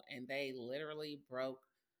article, and they literally broke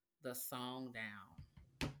the song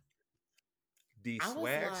down. The I was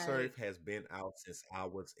swag like, surf has been out since I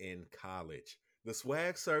was in college. The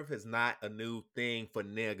swag surf is not a new thing for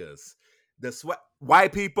niggas. The swag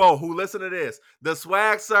white people who listen to this, the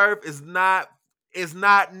swag surf is not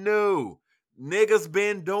new. Niggas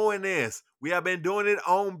been doing this. We have been doing it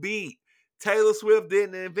on beat. Taylor Swift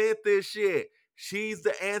didn't invent this shit. She's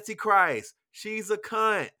the antichrist. She's a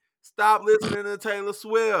cunt. Stop listening to Taylor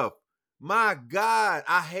Swift. My God,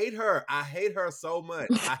 I hate her. I hate her so much.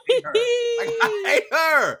 I hate her. Like I hate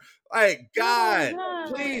her. Like Oh God,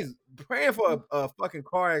 God. please praying for a fucking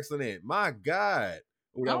car accident. My God.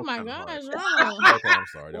 Oh, that Oh was my kind of gosh, harsh. Ronald. Okay, I'm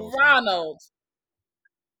sorry. That was kind of harsh. Ronald.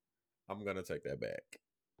 I'm gonna take that back.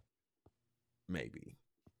 Maybe.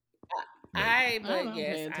 Maybe. I But don't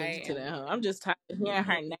yes, pay attention I to am. that. Huh? I'm just tired of hearing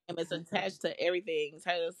her name. It's attached to everything.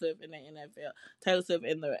 Taylor Swift in the NFL. Taylor Swift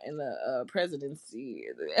in the presidency.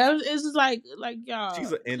 It's just like She's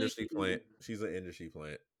y'all, an industry please. plant. She's an industry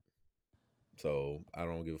plant. So I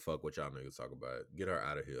don't give a fuck what y'all niggas talk about. Get her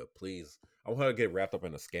out of here, please. I want her to get wrapped up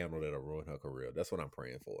in a scandal that'll ruin her career. That's what I'm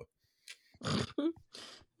praying for.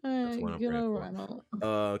 That's what I'm Get praying over for.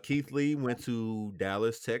 Ronald. Keith Lee went to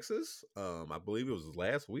Dallas, Texas. I believe it was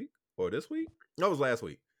last week or this week. No, it was last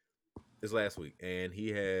week. It's last week, and he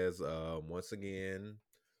has once again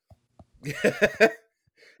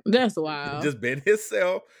That's wild. just been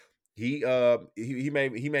himself. He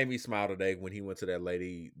made me smile today when he went to that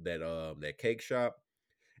lady that cake shop,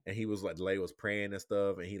 and he was like the lady was praying and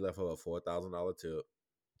stuff, and he left her a $4,000 tip.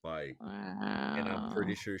 Like, and I'm Wow.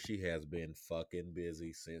 pretty sure she has been fucking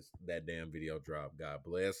busy since that damn video dropped. God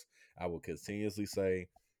bless. I will continuously say,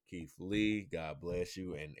 Keith Lee, God bless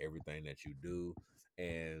you and everything that you do.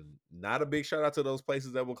 And not a big shout out to those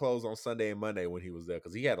places that were closed on Sunday and Monday when he was there,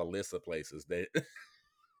 because he had a list of places that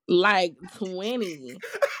Like 20.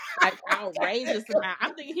 Like outrageous amount.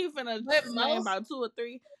 I'm thinking he's finna But name about two or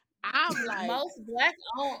three. I'm like, most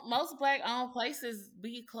black owned places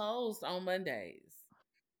be closed on Mondays.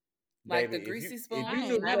 Like baby, the if you Greasy if Spoon you I is ain't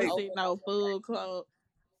knew not never like seen open no on food clothes.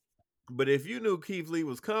 but if you knew Keith Lee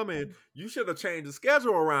was coming, you should have changed the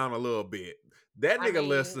schedule around a little bit. That Monday. I nigga mean,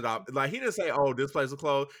 listed out like he didn't say, "Oh, this place is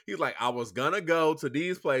closed." He's like, "I was gonna go to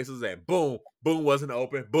these places, and boom, boom wasn't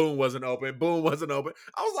open, boom wasn't open, boom wasn't open."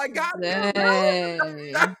 I was like, "God damn, bro!"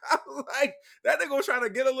 Dang. I was like, that nigga was trying to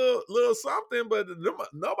get a little something, but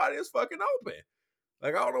nobody is fucking open.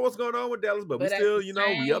 Like, I don't know what's going on with Dallas, but we but at still, the we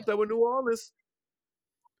same up there with New Orleans.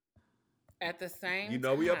 at the same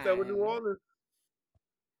We up there with New time, Orleans.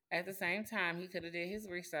 he could have did his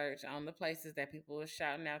research on the places that people were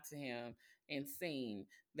shouting out to him and seen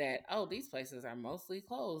that, oh, these places are mostly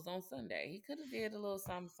closed on Sunday. He could have did a little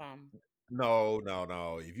something something. No, no,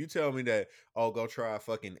 no. If you tell me that, oh, go try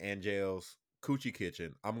fucking Angel's Coochie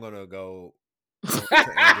Kitchen, I'm gonna go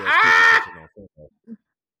to Angel's Coochie Kitchen on Sunday.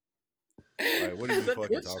 Like, what are you the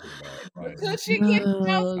fucking coochie, talking about? the Like, coochie kitchen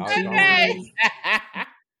on Oh, I don't know. Jesus. Sunday.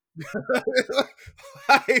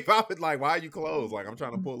 If I was like, why are you closed? Like, I'm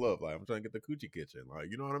trying to pull up. Like, I'm trying to get the Coochie Kitchen.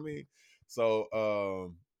 Like, you know what I mean? So, I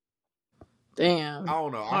Damn.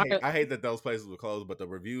 don't know. Hard. I hate that those places were closed, but the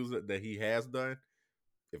reviews that he has done,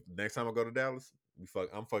 if next time I go to Dallas,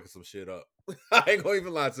 I'm fucking some shit up. I ain't gonna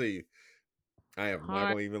even lie to you. I am not Hard.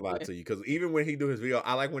 gonna even lie to you, because even when he do his video,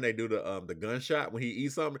 I like when they do the gunshot when he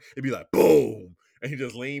eats something. It'd be like boom, and he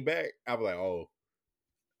just lean back. I be like, oh,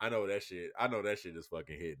 I know that shit. I know that shit is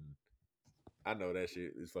fucking hitting. I know that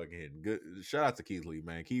shit is fucking hitting. Good. Shout out to Keith Lee,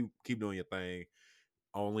 man. Keep doing your thing.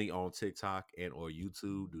 only on TikTok and or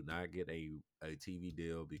YouTube. Do not get a TV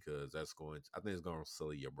deal because I think it's going to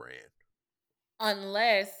sully your brand.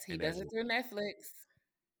 Unless he And does that's it through Netflix.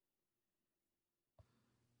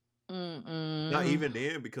 not Mm-mm. even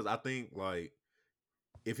then, because I think like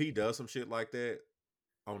if he does some shit like that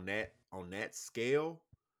on that scale,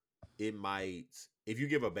 it might, if you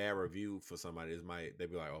give a bad review for somebody, it might, they'd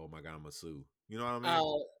be like, oh my god, I'm a sue. You know what I mean?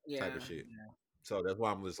 Oh, Type yeah. of shit. So that's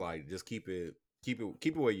why I'm just like, just keep it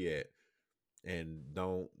where you at, and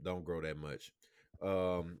don't grow that much.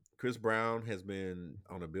 Chris Brown has been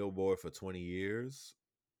on a billboard for 20 years.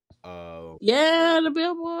 Uh, Yeah, the is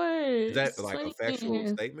Billboard. that It's like a 20 factual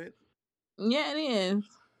years. statement? Yeah, it is.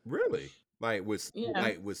 Really? Yeah.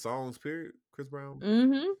 Like with songs, period. Chris Brown,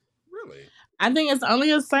 Mm-hmm. really? I think it's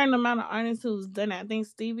only a certain amount of artists who's done it. I think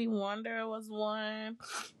Stevie Wonder was one.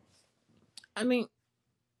 I think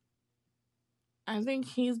I think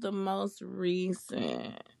he's the most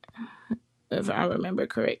recent, if I remember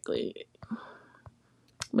correctly.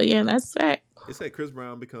 But yeah, that's fact. It said Chris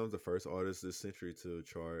Brown becomes the first artist this century to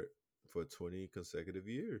chart for 20 consecutive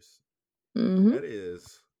years. Mm-hmm. That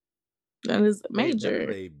is That is that is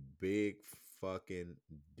major. a big fucking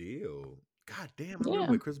deal. God damn, I remember Yeah.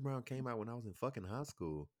 when Chris Brown came out when I was in fucking high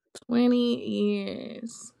school. 20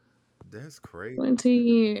 years. That's crazy. 20 And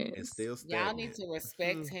years. still Y'all need stagnant. to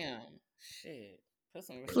respect him. Shit. Put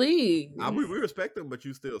some respect. Please. We respect him, but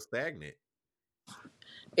you still stagnant.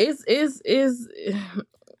 It's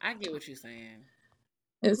I get what you're saying.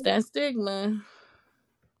 it's that stigma.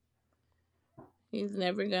 He's It's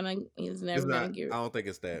never gonna not. get. I don't think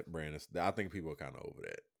it's that, Brandon. I think people are kind of over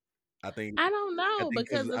that. I think. I don't I know think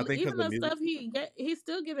because because I think because even the the music. stuff he's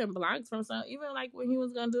still getting blocked from some. Even like when he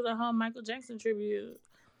was gonna do the whole Michael Jackson tribute,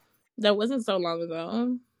 that wasn't so long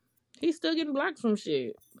ago. He's still getting blocked from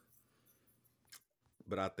shit.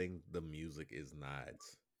 But I think the music is not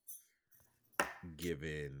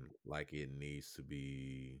given like it needs to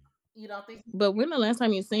be. You don't think? But when the last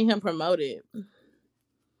time you seen him promoted?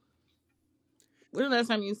 When the last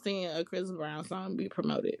time you seen a Chris Brown song be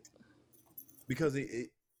promoted? Because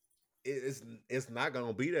it's not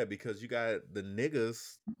gonna be that, because you got the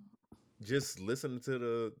niggas just listening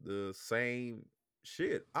to the same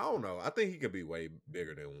shit. I don't know. I think he could be way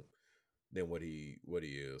bigger than what he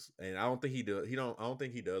is, and I don't think he does. I don't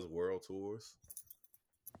think he does world tours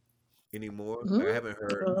anymore. Like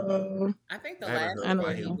Hmm? I think the I haven't last heard I tour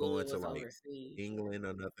about he him know. going did to was like overseas. England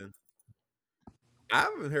or nothing. I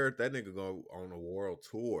haven't heard that nigga go on a world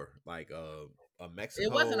tour, like a It Mexico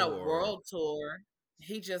wasn't a or world tour.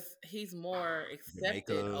 He's more accepted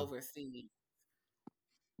Jamaica. overseas.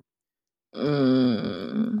 I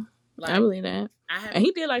Like believe that. I have And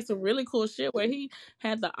he did like some really cool shit where he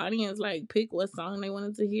had the audience like pick what song they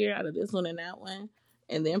wanted to hear out of this one and that one,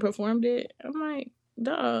 and then performed it. I'm like,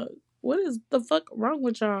 dog, what is the fuck wrong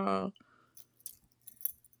with y'all?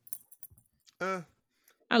 Uh,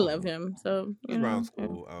 I I don't love know. him, so Chris Brown's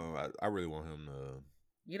cool. I really want him to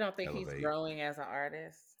you don't think he's elevate. growing as an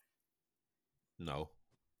artist? No,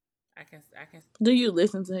 I can Do you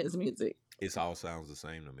listen to his music? it all sounds the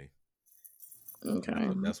same to me. Okay.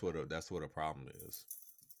 That's what a problem is.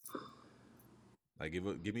 Like,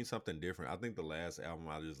 give me something different. I think the last album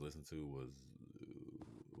I just listened to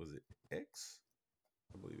was it X?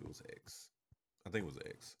 I believe it was X. I think it was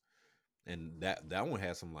X, and that one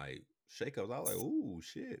had some like shakeups. I was like, ooh,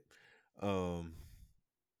 shit. Um,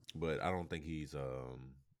 but I don't think he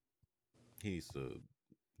needs to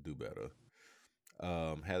do better.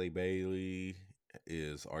 Halle Bailey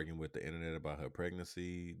is arguing with the internet about her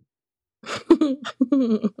pregnancy. Don't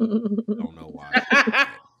know why she's doing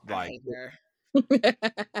that. I hate her.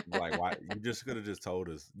 Like why you just could have just told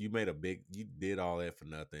us you did all that for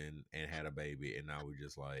nothing and had a baby, and now we're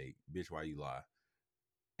just like, bitch, why you lie?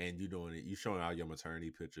 And you doing it, you showing all your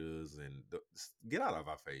maternity pictures, and get out of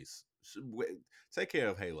our face. Take care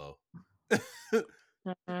of Halo.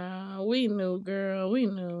 We knew, girl. We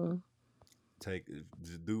knew.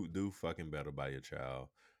 Just do fucking better by your child.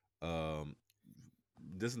 Um,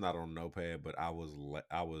 this is not on Notepad, but I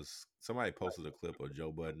was somebody posted a clip of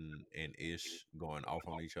Joe Budden and Ish going off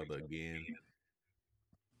on each other again,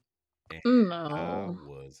 and I No.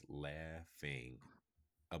 was laughing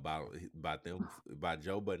about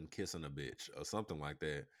Joe Budden kissing a bitch or something like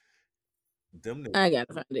that. Them I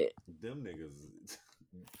gotta find it. them niggas.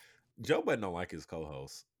 Joe Budden don't like his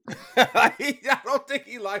co-host. I don't think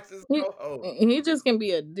he likes his He, co-host. he just can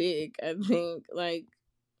be a dick, I think. Like,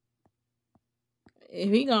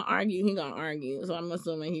 if he gonna argue, he gonna argue. So I'm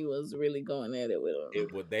assuming he was really going at it with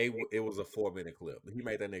him. It was a 4-minute clip. He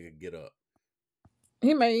made that nigga get up.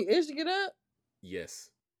 He made Ish get up Yes.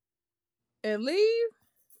 and leave.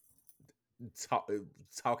 talk,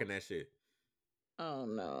 talking that shit. Oh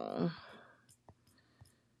no.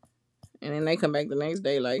 And then they come back the next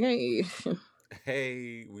day like, hey.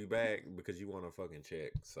 Hey, we back because you want a fucking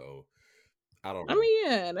check. So I don't I know. mean,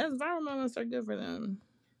 yeah, that's viral moments are good for them.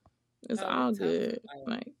 It's Oh, we all talked. good. Oh,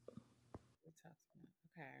 Like, we talked.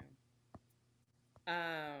 Okay.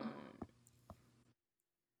 Um,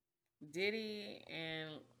 Diddy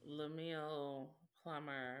and Lamille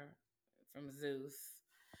Plummer from Zeus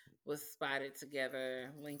was spotted together,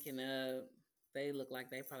 linking up. They look like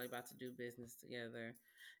they probably about to do business together.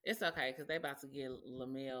 It's okay because they about to get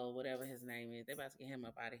Lamille, whatever his name is, they about to get him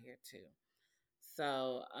up out of here too.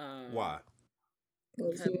 So, Why?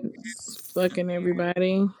 cause because he's fucking apparently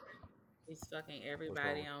everybody. he's fucking What's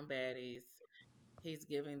everybody wrong? on baddies. He's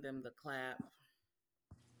giving them the clap.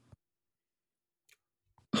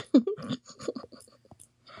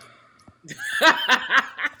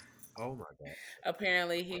 Oh my god,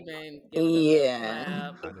 Apparently, he been giving them the Yeah.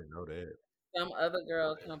 clap. I didn't know that. Some other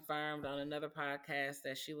girl confirmed on another podcast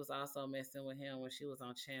that she was also messing with him when she was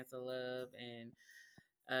on Chance of Love, and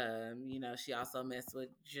she also messed with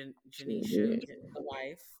She Janisha, did. the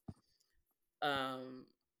wife. Um,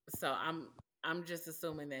 so I'm just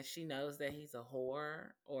assuming that she knows that he's a whore,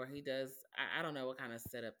 or he does. I don't know what kind of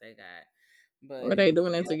setup they got, Were but they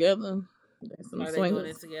doing it together? That's some are they doing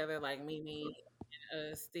swingers. it together like Mimi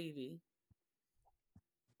and Stevie?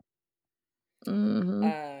 Mm-hmm.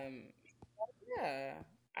 Um, yeah,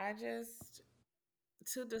 I just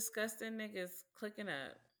two disgusting niggas clicking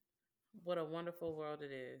up. What a wonderful world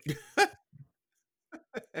it is. Oh,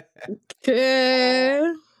 Okay.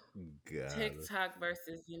 God. TikTok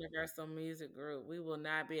versus Universal Music Group. We will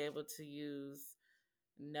not be able to use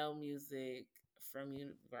no music from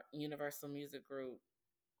Universal Music Group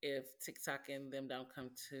if TikTok and them don't come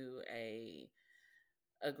to a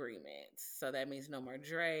agreement. So that means no more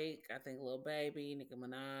Drake. I think Lil Baby, Nicki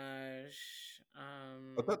Minaj. I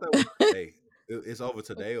Um, thought that was today. It's over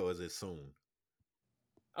today, or is it soon?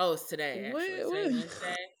 oh, it's today actually. Today What?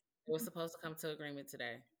 Wednesday. It was supposed to come to agreement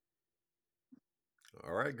today.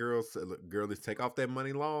 All right, girls, girlies, take off that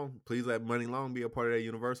money long. Please let money long be a part of that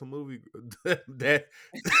Universal movie. that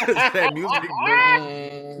that music group.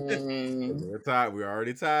 Man. We're tired. We're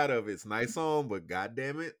already tired of it. It's a nice song, but god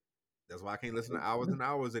damn it, that's why I can't listen to hours and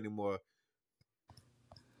hours anymore.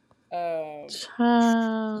 um,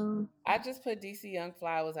 Child. I just put DC Young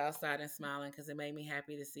Fly was outside and smiling because it made me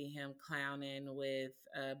happy to see him clowning with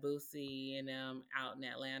Boosie and them out in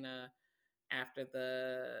Atlanta after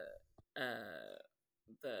the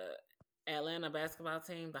Atlanta basketball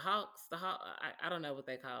team, the Hawks, I don't know what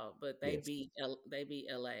they call, but Yes. they beat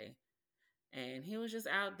LA, and he was just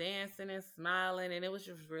out dancing and smiling, and it was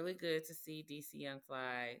just really good to see DC Young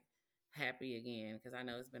Fly happy again because I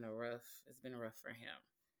know it's been rough for him.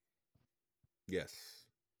 Yes.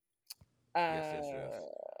 Yes. Yes. Yes. Uh,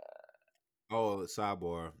 Oh,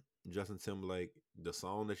 sidebar. Justin Timberlake, the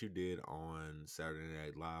song that you did on Saturday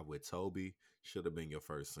Night Live with Toby should have been your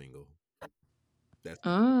first single. That's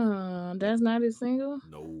that. That's not his single?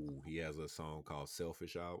 No, he has a song called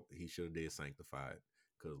 "Selfish" out. He should have did "Sanctified"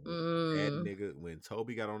 because that Mm. nigga, when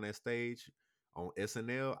Toby got on that stage on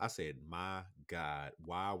SNL, I said, "My God,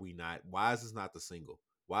 why are we not? Why is this not the single?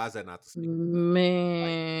 Why is that not the single?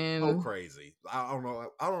 Like so Man. crazy. I don't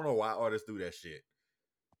know. I don't know why artists do that shit.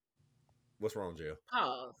 What's wrong, Jill?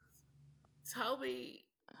 pause. Toby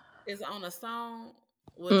is on a song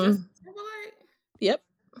with Justin Mm. Timberlake. Yep.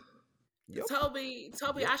 Yep. Toby,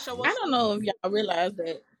 Yep. I show I Yep. up. don't know if y'all realize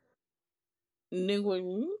that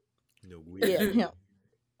nigga. No, Yeah, we. him.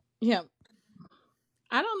 Him.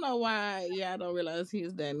 I don't know why y'all don't realize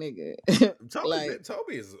he's that nigga. Like,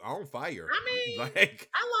 Toby is on fire. I mean, Like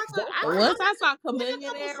he's on once fire. I saw I like a Chameleon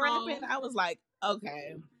couple Air rapping, songs. I was like,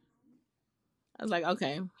 okay. I was like,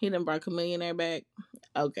 okay, he done brought Chameleon Air back.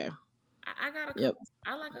 Okay. I got a Yep. couple.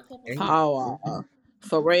 I like a couple And songs. Power.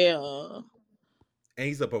 For real. and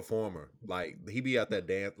he's a performer. Like he be out there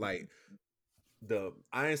dance. Like the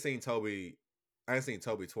I ain't seen Toby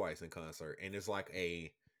twice in concert, and it's like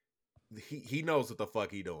he knows what the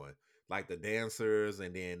fuck he doing. Like the dancers,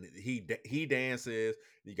 and then he dances.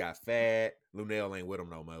 You got Fat Lunel ain't with him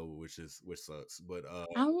no more, which sucks. But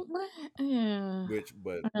What? Yeah. which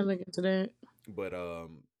I gotta look into that. but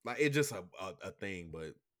like it's just a thing.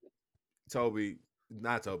 But Toby,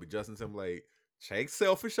 not Toby, Justin Timberlake, take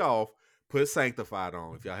Selfish off, put Sanctified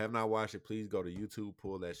on. If y'all have not watched it, please go to YouTube,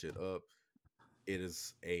 pull that shit up. It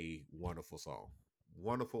is a wonderful song.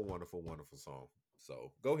 Wonderful, wonderful, wonderful song.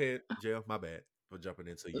 So go ahead, Jeff. My bad for jumping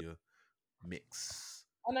into your mix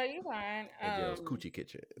Oh no, you're fine. at Jell's Coochie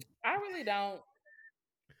Kitchen. I really don't.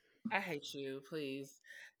 I hate you, please.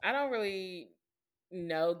 I don't really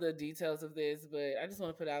know the details of this, but I just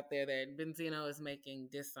want to put out there that Benzino is making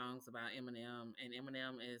diss songs about Eminem, and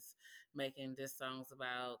Eminem is making diss songs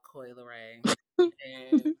about Coi Leray.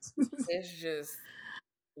 And it's just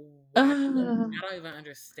why? and I don't even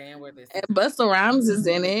understand where this is Busta Rhymes is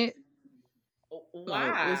in it.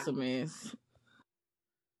 Like, why. it's a mess.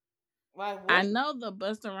 Like I what? know the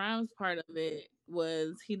Busta Rhymes part of it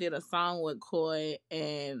was he did a song with Coy,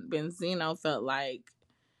 and Benzino felt like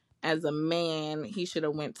as a man he should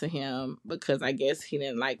have went to him because I guess he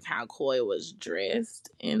didn't like how Coy was dressed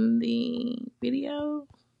in the video,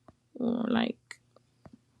 or like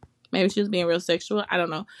maybe she was being real sexual. I don't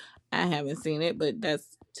know. I haven't seen it, but that's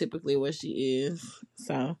typically what she is.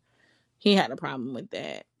 So he had a problem with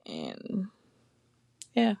that, and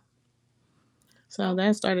yeah. So Oh,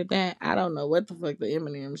 that started that. I don't know what the fuck the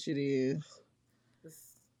Eminem shit is.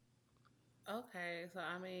 this, okay. So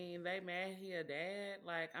I mean, they mad he a dad.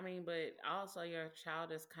 Like I mean, but also your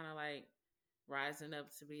child is kind of like rising up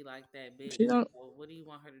to be like that big She don't, girl. What do you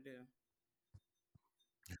want her to do?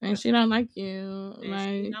 and she don't like you. And she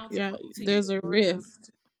Like, don't yeah, talk to you. there's a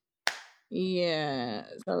rift. Yeah,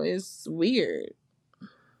 so it's weird.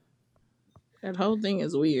 That whole thing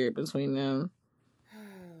is weird between them.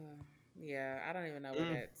 Yeah, I don't even know where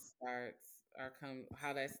Mm. that starts or come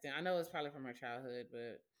how that's. I know it's probably from her childhood,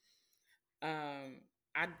 but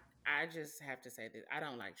I I just have to say that I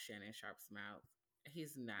don't like Shannon Sharpe's mouth.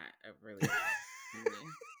 He's not really attractive to me.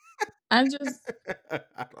 I just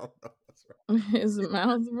I don't know what's his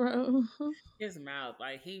mouth, bro. His mouth,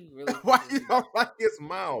 like he really wrong. Why pisses you me don't off. like his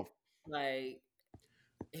mouth? Like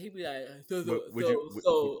he be like, so Would, so would you? so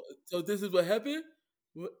so so this is what happened.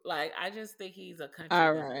 Like I just think he's a country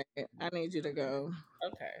All boy. right, I need you to go.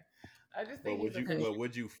 Okay, I just but think he's would a you? country. But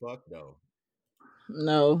would you fuck though?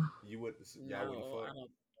 No, You would. Y'all wouldn't No, fuck. I don't.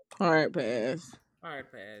 hard pass.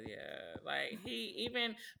 Hard pass, yeah. Like he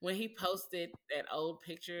even when he posted that old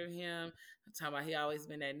picture of him talking about he always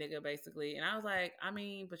been that nigga basically, and I was like, I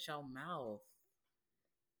mean, but your mouth,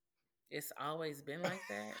 it's always been like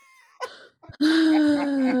that. I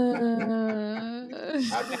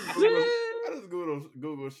just googled. I just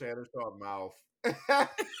Google Shannon Sharp mouth. he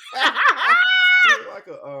look like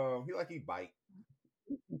a He like he bite.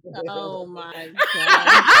 Oh my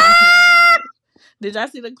god! Did y'all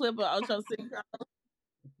see the clip of Ocho Cinco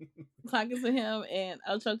talking to him and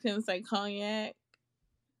Ocho couldn't say cognac?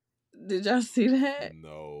 Did y'all see that?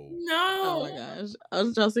 No. Oh No. my gosh.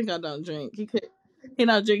 Ocho Cinco don't drink. He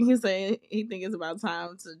don't drink. He said he think it's about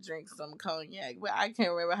time to drink some cognac. But I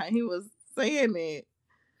can't remember how he was saying it.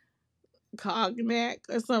 Cognac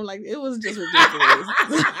or something like that. It was just ridiculous.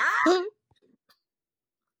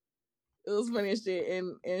 It was funny as shit.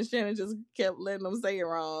 And Shannon just kept letting him say it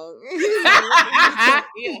wrong. He's like, what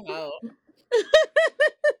did you You say? know.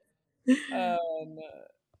 Um,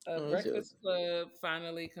 a Oh, shit Breakfast was Club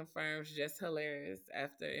finally confirms just hilarious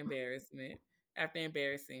after embarrassment. After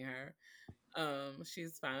embarrassing her,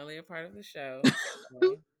 she's finally a part of the show.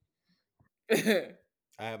 So.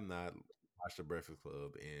 I have not watched The Breakfast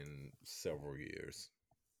Club in several years.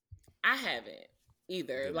 I haven't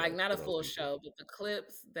either. Good Like luck not to a those full people. show, but the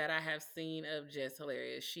clips that I have seen of Jess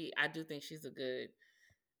Hilarious, I do think she's a good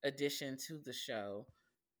addition to the show.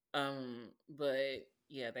 But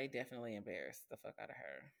yeah, they definitely embarrassed the fuck out of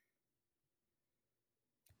her.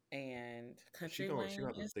 And Country She gonna Wayne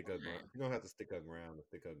have to is stick her ground. fine. She gonna have to stick her ground and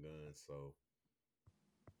stick her guns. So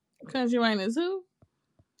Country Wayne is who?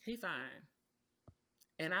 He fine.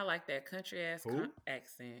 And I like that country ass who?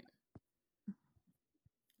 accent.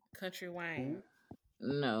 Country Wayne.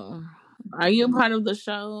 Who? No. Are you a part of the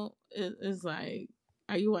show? It's like,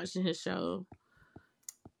 are you watching his show?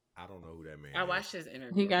 I don't know who that man I is. watched his He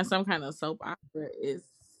interview. got some kind of soap opera is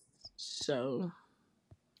show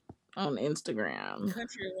on Instagram.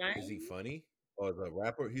 Country Is he Wayne. funny? Or the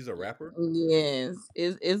rapper? He's a rapper. Yes,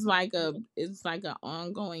 it's like an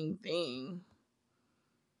ongoing thing.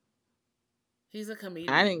 He's a I didn't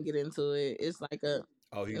comedian. get into it.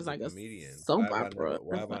 Oh, It's he's a like a comedian. soap opera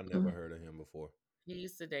Why or have I never something. heard of him before? He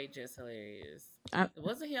used to date Just Hilarious. I,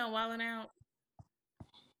 Wasn't he on Wildin' Out?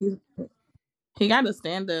 he, he got a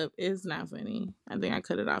stand up. It's not funny. I think I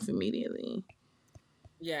cut it off immediately.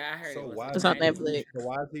 Yeah, I heard it So wasn't It's on funny. Netflix.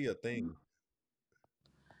 why is he a thing?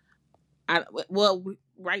 Well,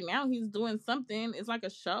 right now he's doing something. It's like a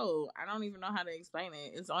show. I don't even know how to explain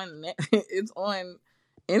it. It's on it's on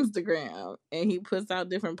Instagram, and he puts out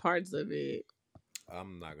different parts of it.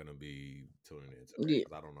 I'm not gonna be tuning into that Yeah.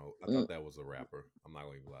 because I don't know. I thought that was a rapper. I'm not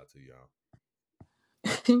gonna even lie to y'all.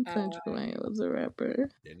 Country Uh, Wayne was a rapper.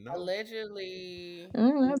 Didn't know. allegedly,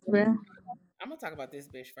 Oh, that's fair. I'm gonna talk about this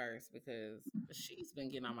bitch first because she's been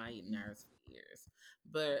getting on my nerves for years.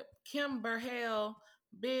 But Kim Burhell,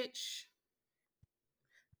 bitch,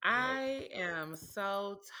 Yep. I am so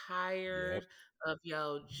Yep. tired of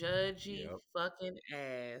your judgy Yep. fucking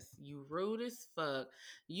ass. You rude as fuck.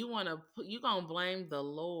 You gonna blame the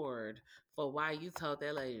Lord for why you told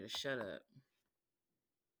that lady to shut up.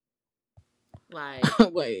 Like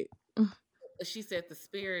Wait. she said the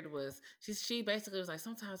spirit was she basically was like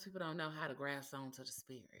sometimes people don't know how to grasp onto the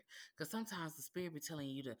spirit because sometimes the spirit be telling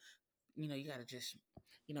you to you gotta just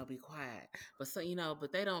be quiet, but so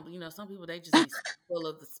but they don't, some people they just be so full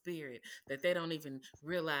of the spirit that they don't even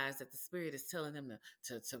realize that the spirit is telling them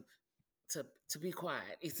to be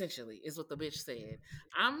quiet, essentially is what the bitch said.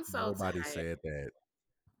 I'm so Nobody tired. said that.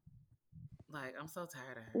 Like, I'm so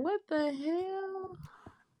tired of her. What the hell?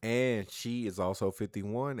 And she is also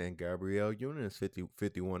 51, and Gabrielle Union is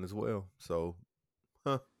 51 as well. So,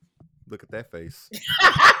 huh, look at that face.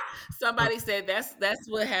 Huh. Somebody said that's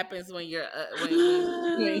what happens when you're when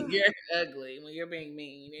you're ugly, when you're being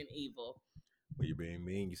mean and evil. When you're being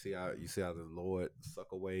mean, you see how the Lord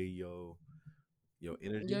suck away your Your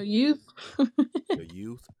energy, youth. your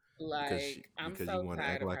youth, because Like, I'm because you so want to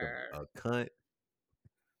tired act of like her. a cunt.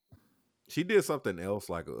 She did something else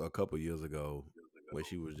like a couple years ago where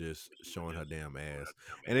she was just showing her damn ass,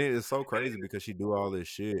 and it is so crazy because she do all this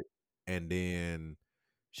shit, and then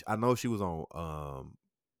I know she was on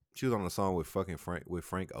a song with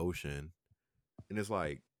Frank Ocean, and it's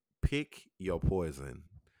like, pick your poison.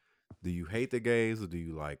 Do you hate the gays or do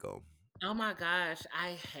you like them? Oh my gosh,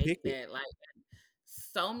 I Pick hate it. that. Like,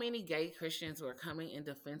 so many gay Christians were coming in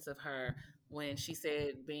defense of her when she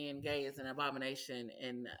said being gay is an abomination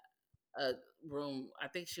in a room. I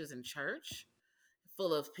think she was in church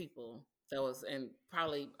full of people that was, and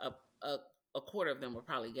probably a quarter of them were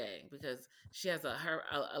probably gay because she has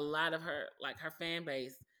a lot of her, like, her fan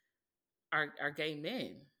base are gay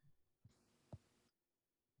men.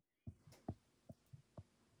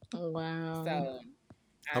 Wow. So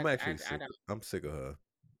I'm actually I sick. don't. I'm sick of her.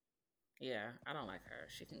 Yeah, I don't like her.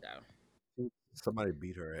 She can go Somebody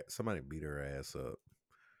beat her ass up.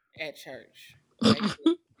 at church. Make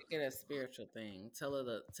it a spiritual thing. Tell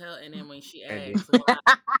her and then when she And then asks why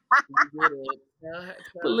you did it, tell her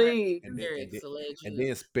Please. and then and then spirits to lead and you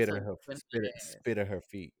then to whooping her spit at her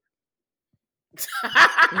feet.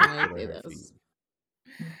 And spit Make at it her a feet.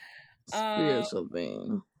 ass. spiritual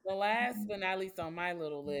thing. The last but not least on my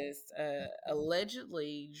little list,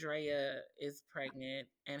 allegedly Drea is pregnant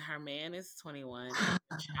and her man is 21 and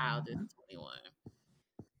the child is 21.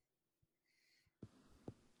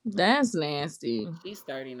 That's nasty. She's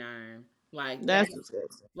 39. Like, That's that's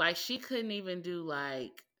disgusting. like she couldn't even do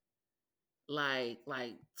like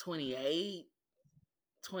 28,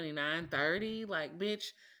 29, 30. Like, bitch,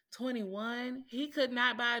 21. He could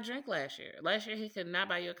not buy a drink last year. Last year he could not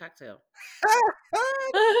buy you a cocktail.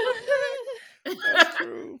 That's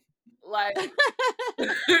true. Like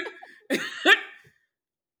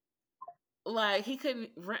like he couldn't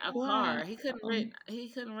rent a Wow. car. He couldn't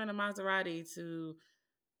rent a Maserati to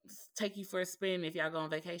take you for a spin if y'all go on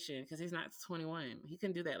vacation because he's not 21. He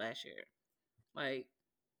couldn't do that last year. Like,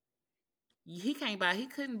 he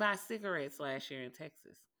couldn't buy cigarettes last year in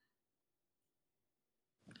Texas.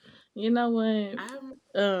 You know what? I'm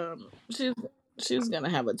She's gonna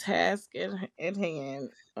have a task at hand,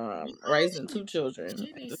 you know what raising two children she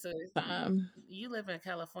at the needs to same time. you live in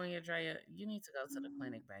California, Drea. You need to go to the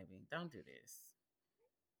clinic, baby. Don't do this.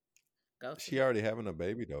 Go to She the already having a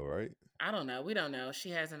baby though, right? I don't know. We don't know. She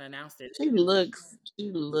hasn't announced it. She looks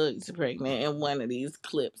pregnant in one of these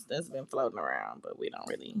clips that's been floating around, but we don't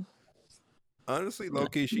really Honestly, know. low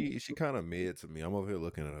key, she kind of mid to me. I'm over here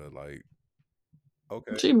looking at her like,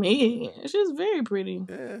 okay, She me. She's very pretty.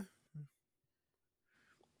 yeah,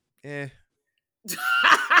 eh, she's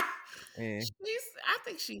eh. I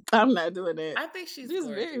think she I'm not doing that. I think she's She's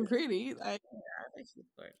gorgeous. very pretty. Like I think she's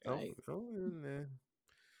gorgeous. Oh, like oh,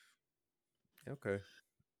 yeah, okay.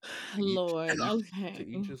 Lord, To okay.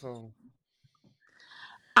 each his own.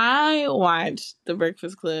 I watched the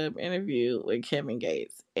Breakfast Club interview with Kevin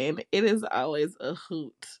Gates, and it is always a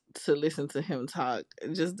hoot to listen to him talk.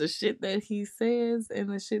 Just the shit that he says and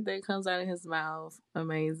the shit that comes out of his mouth,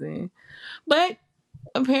 amazing. But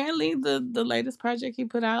apparently, the latest project he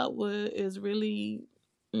put out is really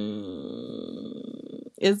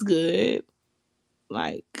it's good,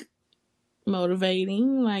 like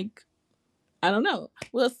motivating, like I don't know.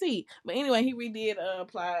 We'll see. But anyway, he redid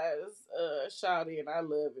Plies Shawty and I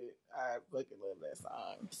love it. I fucking love that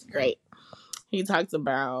song. It's great. He talks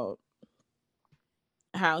about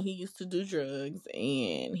how he used to do drugs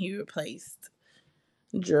and he replaced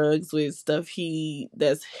drugs with stuff he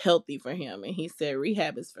that's healthy for him, and he said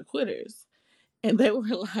rehab is for quitters. And they were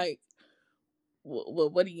like, well,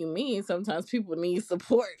 what do you mean? Sometimes people need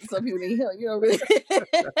support. Some people need help. You know, really.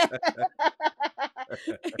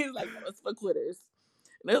 He's like, no, it's for quitters.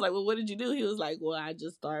 And they was like, well, what did you do? He was like, well, I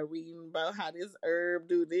just started reading about how this herb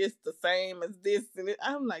do this the same as this. And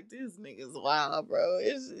I'm like, this nigga's wild, bro.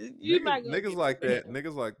 You're not going to Niggas get like through that. him.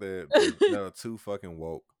 Niggas like that. That are too fucking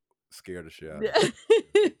woke. Scared the shit out of me.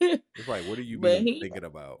 It's like, what do you But be he, thinking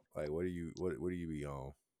about? Like, what do you be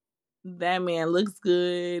on? that man looks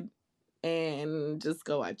good, and just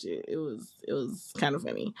go watch it. It was kind of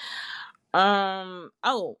funny.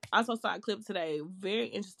 Oh, I also saw a clip today. Very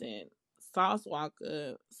interesting. Sauce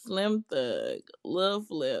Walker, Slim Thug, Lil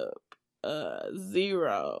Flip,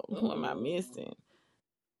 Zero. Who am I missing?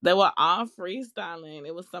 They were all freestyling.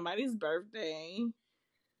 It was somebody's birthday.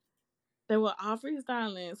 They were all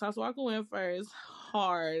freestyling. Sauce Walker went first,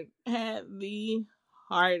 hard, had the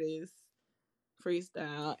hardest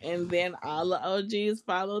freestyle, and then all the OGs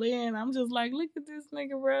followed in. I'm just like, look at this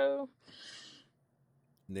nigga, bro.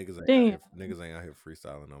 Damn, Niggas ain't out here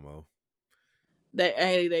freestyling no more.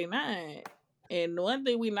 they not. And one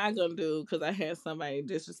thing we not gonna do, because I had somebody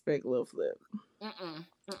disrespect Lil Flip.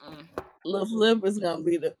 Lil Flip is gonna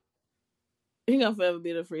be he gonna forever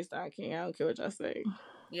be the freestyle king. I don't care what y'all say.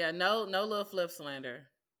 Yeah, no little flip slander.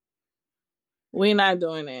 We not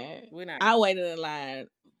doing that. We're not. I waited in line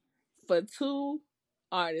for 2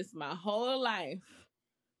 artists my whole life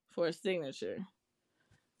for a signature.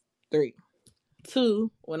 3. 2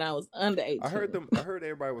 when I was under 18. I heard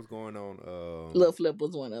everybody was going on. Lil Flip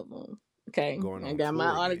was one of them. Okay, going I on got my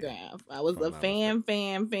tour again, autograph. I was a fan.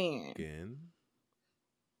 again.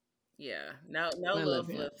 Yeah, no I little love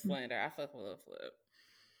him. flip slander. I fuck with little flip.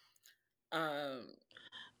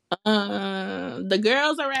 The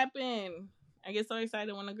girls are rapping. I get so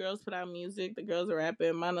excited when the girls put out music. The girls are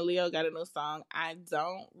rapping. Mana Leo got a new song. I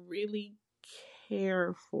don't really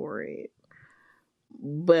care for it,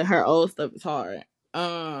 but her old stuff is hard.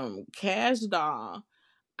 Cash Doll.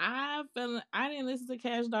 I didn't listen to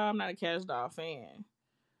Cash Doll. I'm not a Cash Doll fan.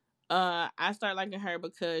 I started liking her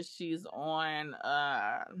because she's on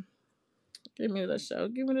give me the show.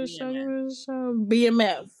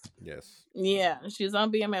 BMF. Yes. Yeah, she's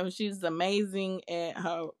on BMF. She's amazing at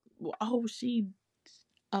her. She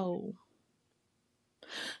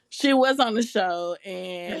was on the show,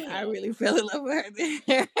 and I really fell in love with her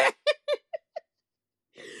there.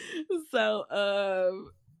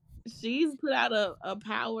 So, she's put out a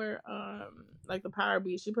power, like the power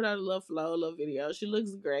beat. She put out a little flow, a little video. She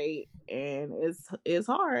looks great, and it's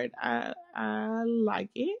hard. I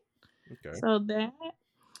like it. Okay. So that.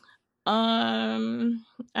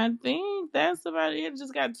 I think that's about it.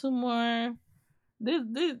 Just got 2 more. This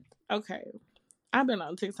okay. I've been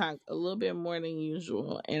on TikTok a little bit more than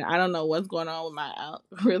usual, and I don't know what's going on with my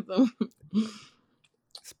algorithm.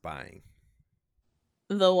 Spying.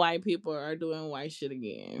 The white people are doing white shit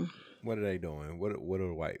again. What are they doing? What are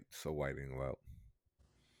the white so whiting about?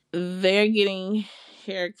 They're getting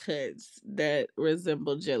haircuts that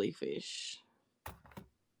resemble jellyfish.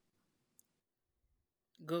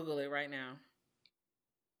 Google it right now.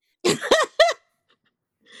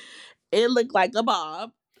 It looked like a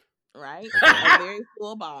bob, right? A very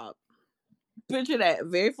full bob. Picture that,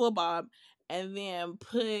 very full bob, and then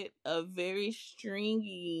put a very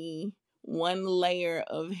stringy 1 layer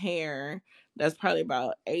of hair that's probably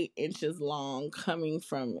about 8 inches long coming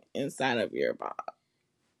from inside of your bob.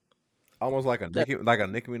 Almost like a Nicki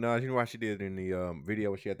Minaj. You know why she did in the video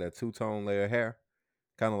where she had that 2-tone layer of hair,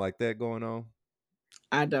 kind of like that going on.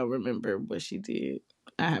 I don't remember what she did.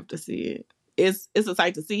 I have to see it. It's a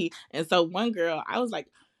sight to see. And so one girl, I was like,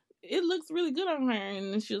 it looks really good on her.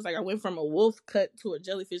 And she was like, I went from a wolf cut to a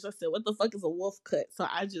jellyfish. I said, what the fuck is a wolf cut? So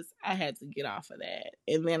I had to get off of that.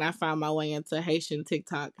 And then I found my way into Haitian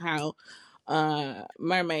TikTok, how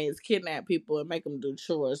mermaids kidnap people and make them do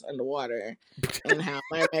chores underwater, and how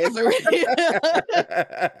mermaids are real.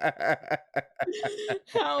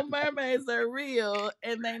 How mermaids are real,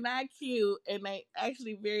 and they not cute, and they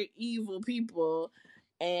actually very evil people,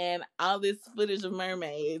 and all this footage of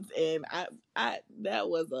mermaids, and I that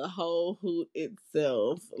was a whole hoot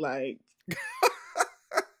itself. Like,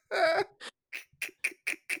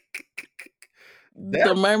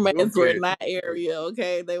 the mermaids were not Ariel,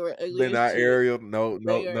 okay? They were ugly. They're not shit. Ariel. No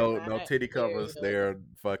Not titty covers. Ariel. They're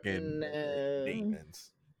fucking No.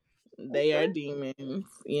 demons. They are demons.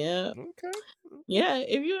 Yeah. Okay. Yeah.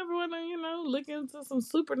 If you ever want to, look into some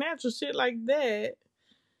supernatural shit like that,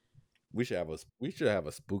 We should have a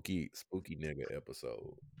spooky nigga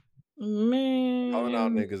episode. Calling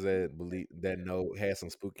out Man. niggas that believe that know had some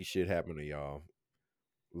spooky shit happen to y'all.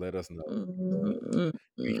 Let us know.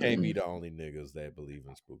 We can't be Mm-mm. the only niggas that believe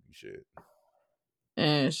in spooky shit.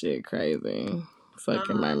 That shit crazy.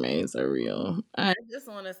 Fucking Um, mermaids are real. I just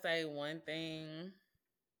want to say one thing.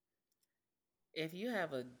 If you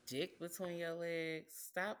have a dick between your legs,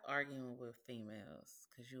 stop arguing with females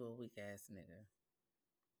because you a weak ass nigga.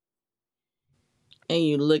 And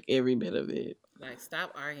you look every bit of it. Like,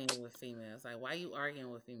 stop arguing with females. Like, why you arguing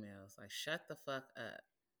with females? Like, shut the fuck up.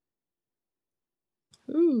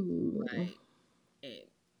 Ooh. Like, and,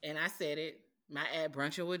 and I said it. My ad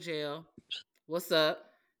brunching with jail. What's up?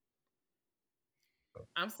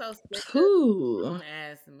 I'm so sick of Ooh. grown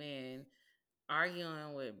ass men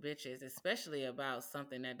arguing with bitches, especially about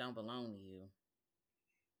something that don't belong to you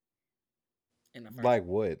in the first. Like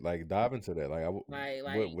what? Like dive into that. Like Like,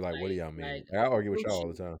 like, what do like, y'all mean? like, Like, I argue with y'all all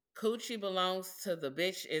the coochie. time. Coochie belongs to the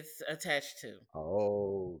bitch it's attached to.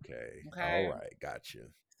 Okay. All Okay. right. Gotcha.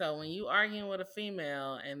 So when you arguing with a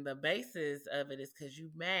female and the basis of it is because you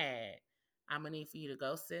mad, I'm gonna need for you to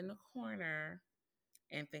go sit in the corner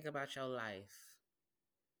and think about your life.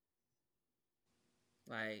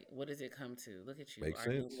 Like, what does it come to? Look at you Makes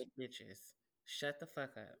arguing sense. with bitches. Shut the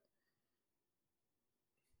fuck up.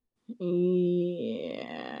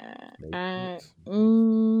 Yeah. Makes sense.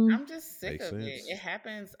 I'm just sick Makes of it. It sense.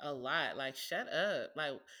 happens a lot. Like, shut up.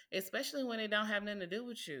 Like, especially when it don't have nothing to do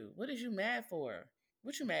with you. What is you mad for?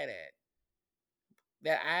 What you mad at?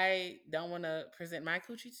 That I don't want to present my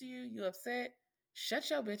coochie to you? You upset? Shut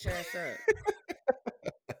your bitch ass up.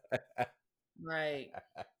 Like,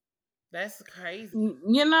 that's crazy.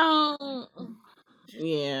 You know, Just,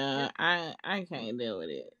 yeah, just I can't deal with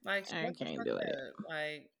it. like I shut the can't fuck deal with it. up.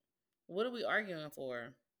 Like, what are we arguing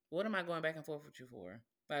for? What am I going back and forth with you for?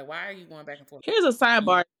 Like, why are you going back and forth? Here's a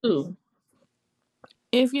sidebar too.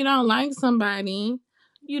 If you don't like somebody,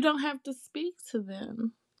 you don't have to speak to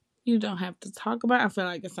them. You don't have to talk about. I feel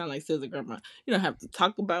like it sounds like Scissor Grandma. You don't have to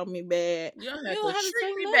talk about me bad. You don't You have don't to have to treat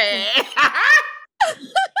say me nothing. bad.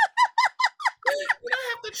 You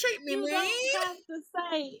don't have to treat me You mean. don't have to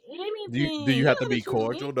say Do anything. you You have to don't be have to treat me.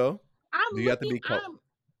 cordial though? I'm Do you have to looking. be I'm.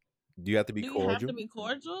 Do you have to be Do you have to cordial? be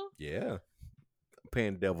cordial? Yeah.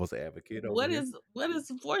 Playing devil's advocate over What here.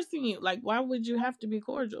 is forcing you? Like, why would you have to be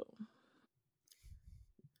cordial?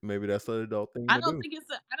 Maybe that's an adult thing I to don't do. think it's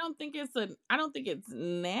a. I don't think it's a. I don't think it's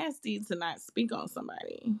nasty to not speak on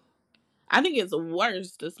somebody. I think it's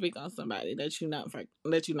worse to speak on somebody that you're not fucking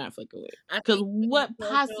with. I Because think being what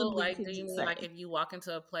cordial, possibly like, do could you you mean like say? if you walk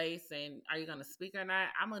into a place and are you gonna speak or not?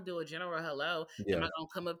 I'm gonna do a general hello. Am Yeah. I gonna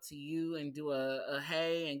come up to you and do a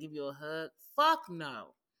hey and give you a hug? Fuck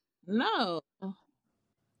no. No,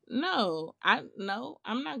 no,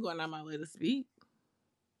 I'm not going out my way to speak.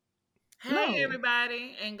 Hey No,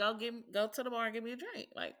 everybody, and go to the bar and give me a drink.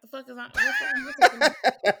 Like the fuck is on? What's up?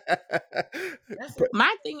 That's it.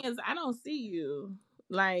 my thing is I don't see you.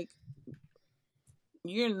 Like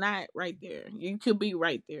you're not right there. You could be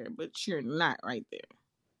right there, but you're not right there.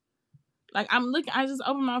 Like I'm looking. I just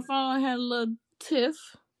opened my phone, had a little tiff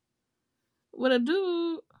with a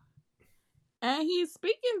dude, and he's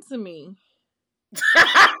speaking to me,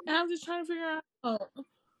 and I'm just trying to figure out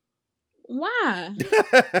why.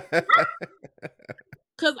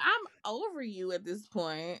 Cause I'm over you at this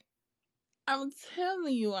point. I'm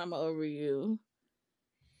telling you, I'm over you.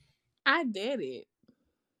 I did it.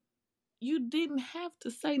 You didn't have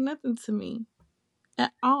to say nothing to me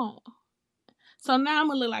at all. So now I'm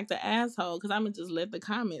gonna look like the asshole because I'm gonna just let the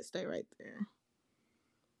comments stay right there.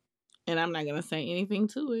 And I'm not gonna say anything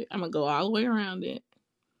to it. I'm gonna go all the way around it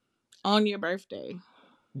on your birthday.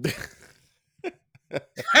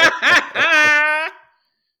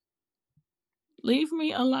 Leave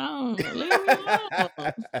me alone. Leave me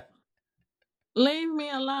alone. Leave me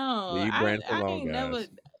alone. Leave Brandon I alone, ain't never. guys.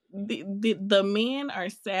 The men are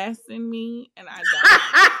sassing me, and I don't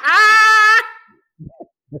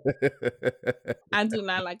like it. I do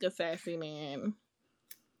not like a sassy man.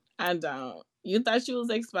 I don't. You thought you was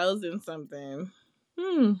exposing something.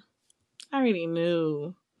 I already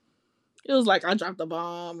knew. It was like I dropped the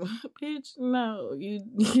bomb. Bitch, no, you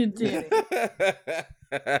didn't.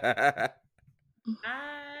 I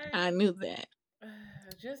I knew that.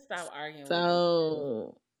 just stop arguing with me.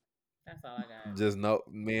 So That's all I got. Just no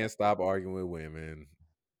men stop arguing with women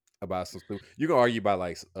about some stupid. You can argue about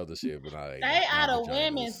like other shit, but Stay out not of vaginas.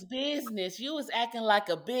 women's business. You was acting like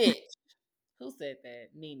a bitch. Who said that?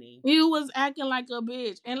 Nene. you was acting like a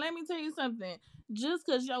bitch. And let me tell you something. Just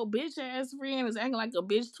cause your bitch ass friend is acting like a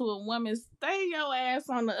bitch to a woman, stay your ass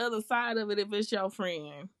on the other side of it if it's your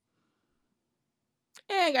friend.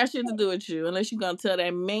 ain't got shit to do with you unless you gonna tell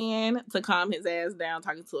that man to calm his ass down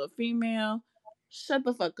talking to a female. Shut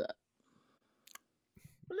the fuck up.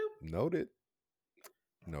 Noted.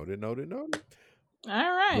 Noted. All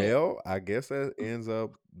right. Well, I guess that ends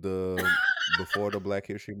up the before the Black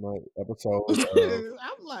History Month episode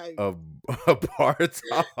I'm like, of Bar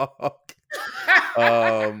Talk.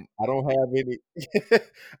 I don't have any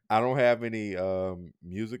I don't have any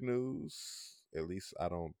music news. At least I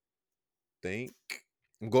don't think.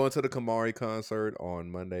 I'm going to the Kamari concert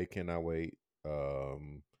on Monday. Cannot wait.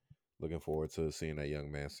 Looking forward to seeing that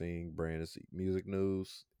young man sing. Brandon's music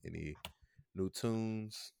news. Any new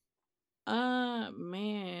tunes?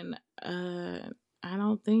 man, I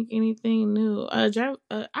don't think anything new. I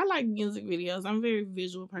like music videos. I'm a very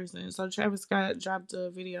visual person. So Travis Scott dropped a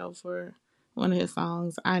video for one of his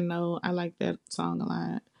songs. I know I like that song a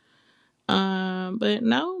lot. But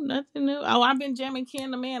no, nothing new. Oh, I've been jamming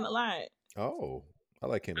Ken the Man a lot. Oh, I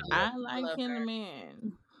like Kendrick. I like Ken the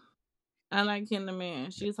Man. I like Ken the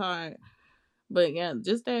Man. She's hard. But yeah,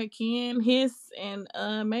 just that Ken, Hiss, and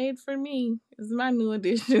Made for Me is my new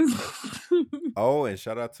additions. Oh, and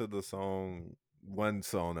shout out to the one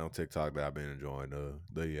song on TikTok that I've been enjoying.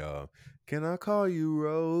 The Can I Call You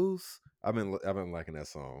Rose? I've been liking that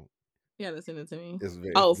song. Yeah, listen it to me.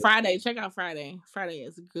 It's Friday. Check out Friday. Friday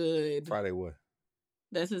is good. Friday what?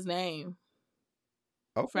 That's his name.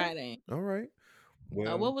 Okay. Friday. All right.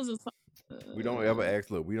 Well, what was the song? We don't ever ask.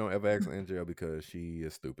 Look, we don't ever ask Angelle because she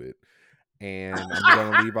is stupid. And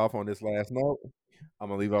I'm gonna leave off on this last note. I'm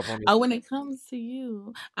gonna leave off on this. Oh, when it comes to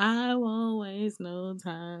you, I won't waste no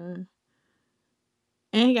time.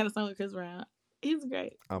 And he got a song with Chris Brown. He's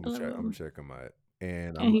great. I'm gonna check him out.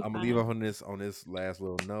 And And I'm gonna leave off on this last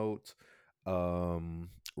little note.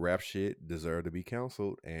 Rap shit deserve to be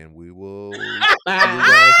canceled, and we will see you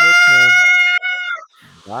guys next time.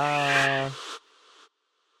 Bye.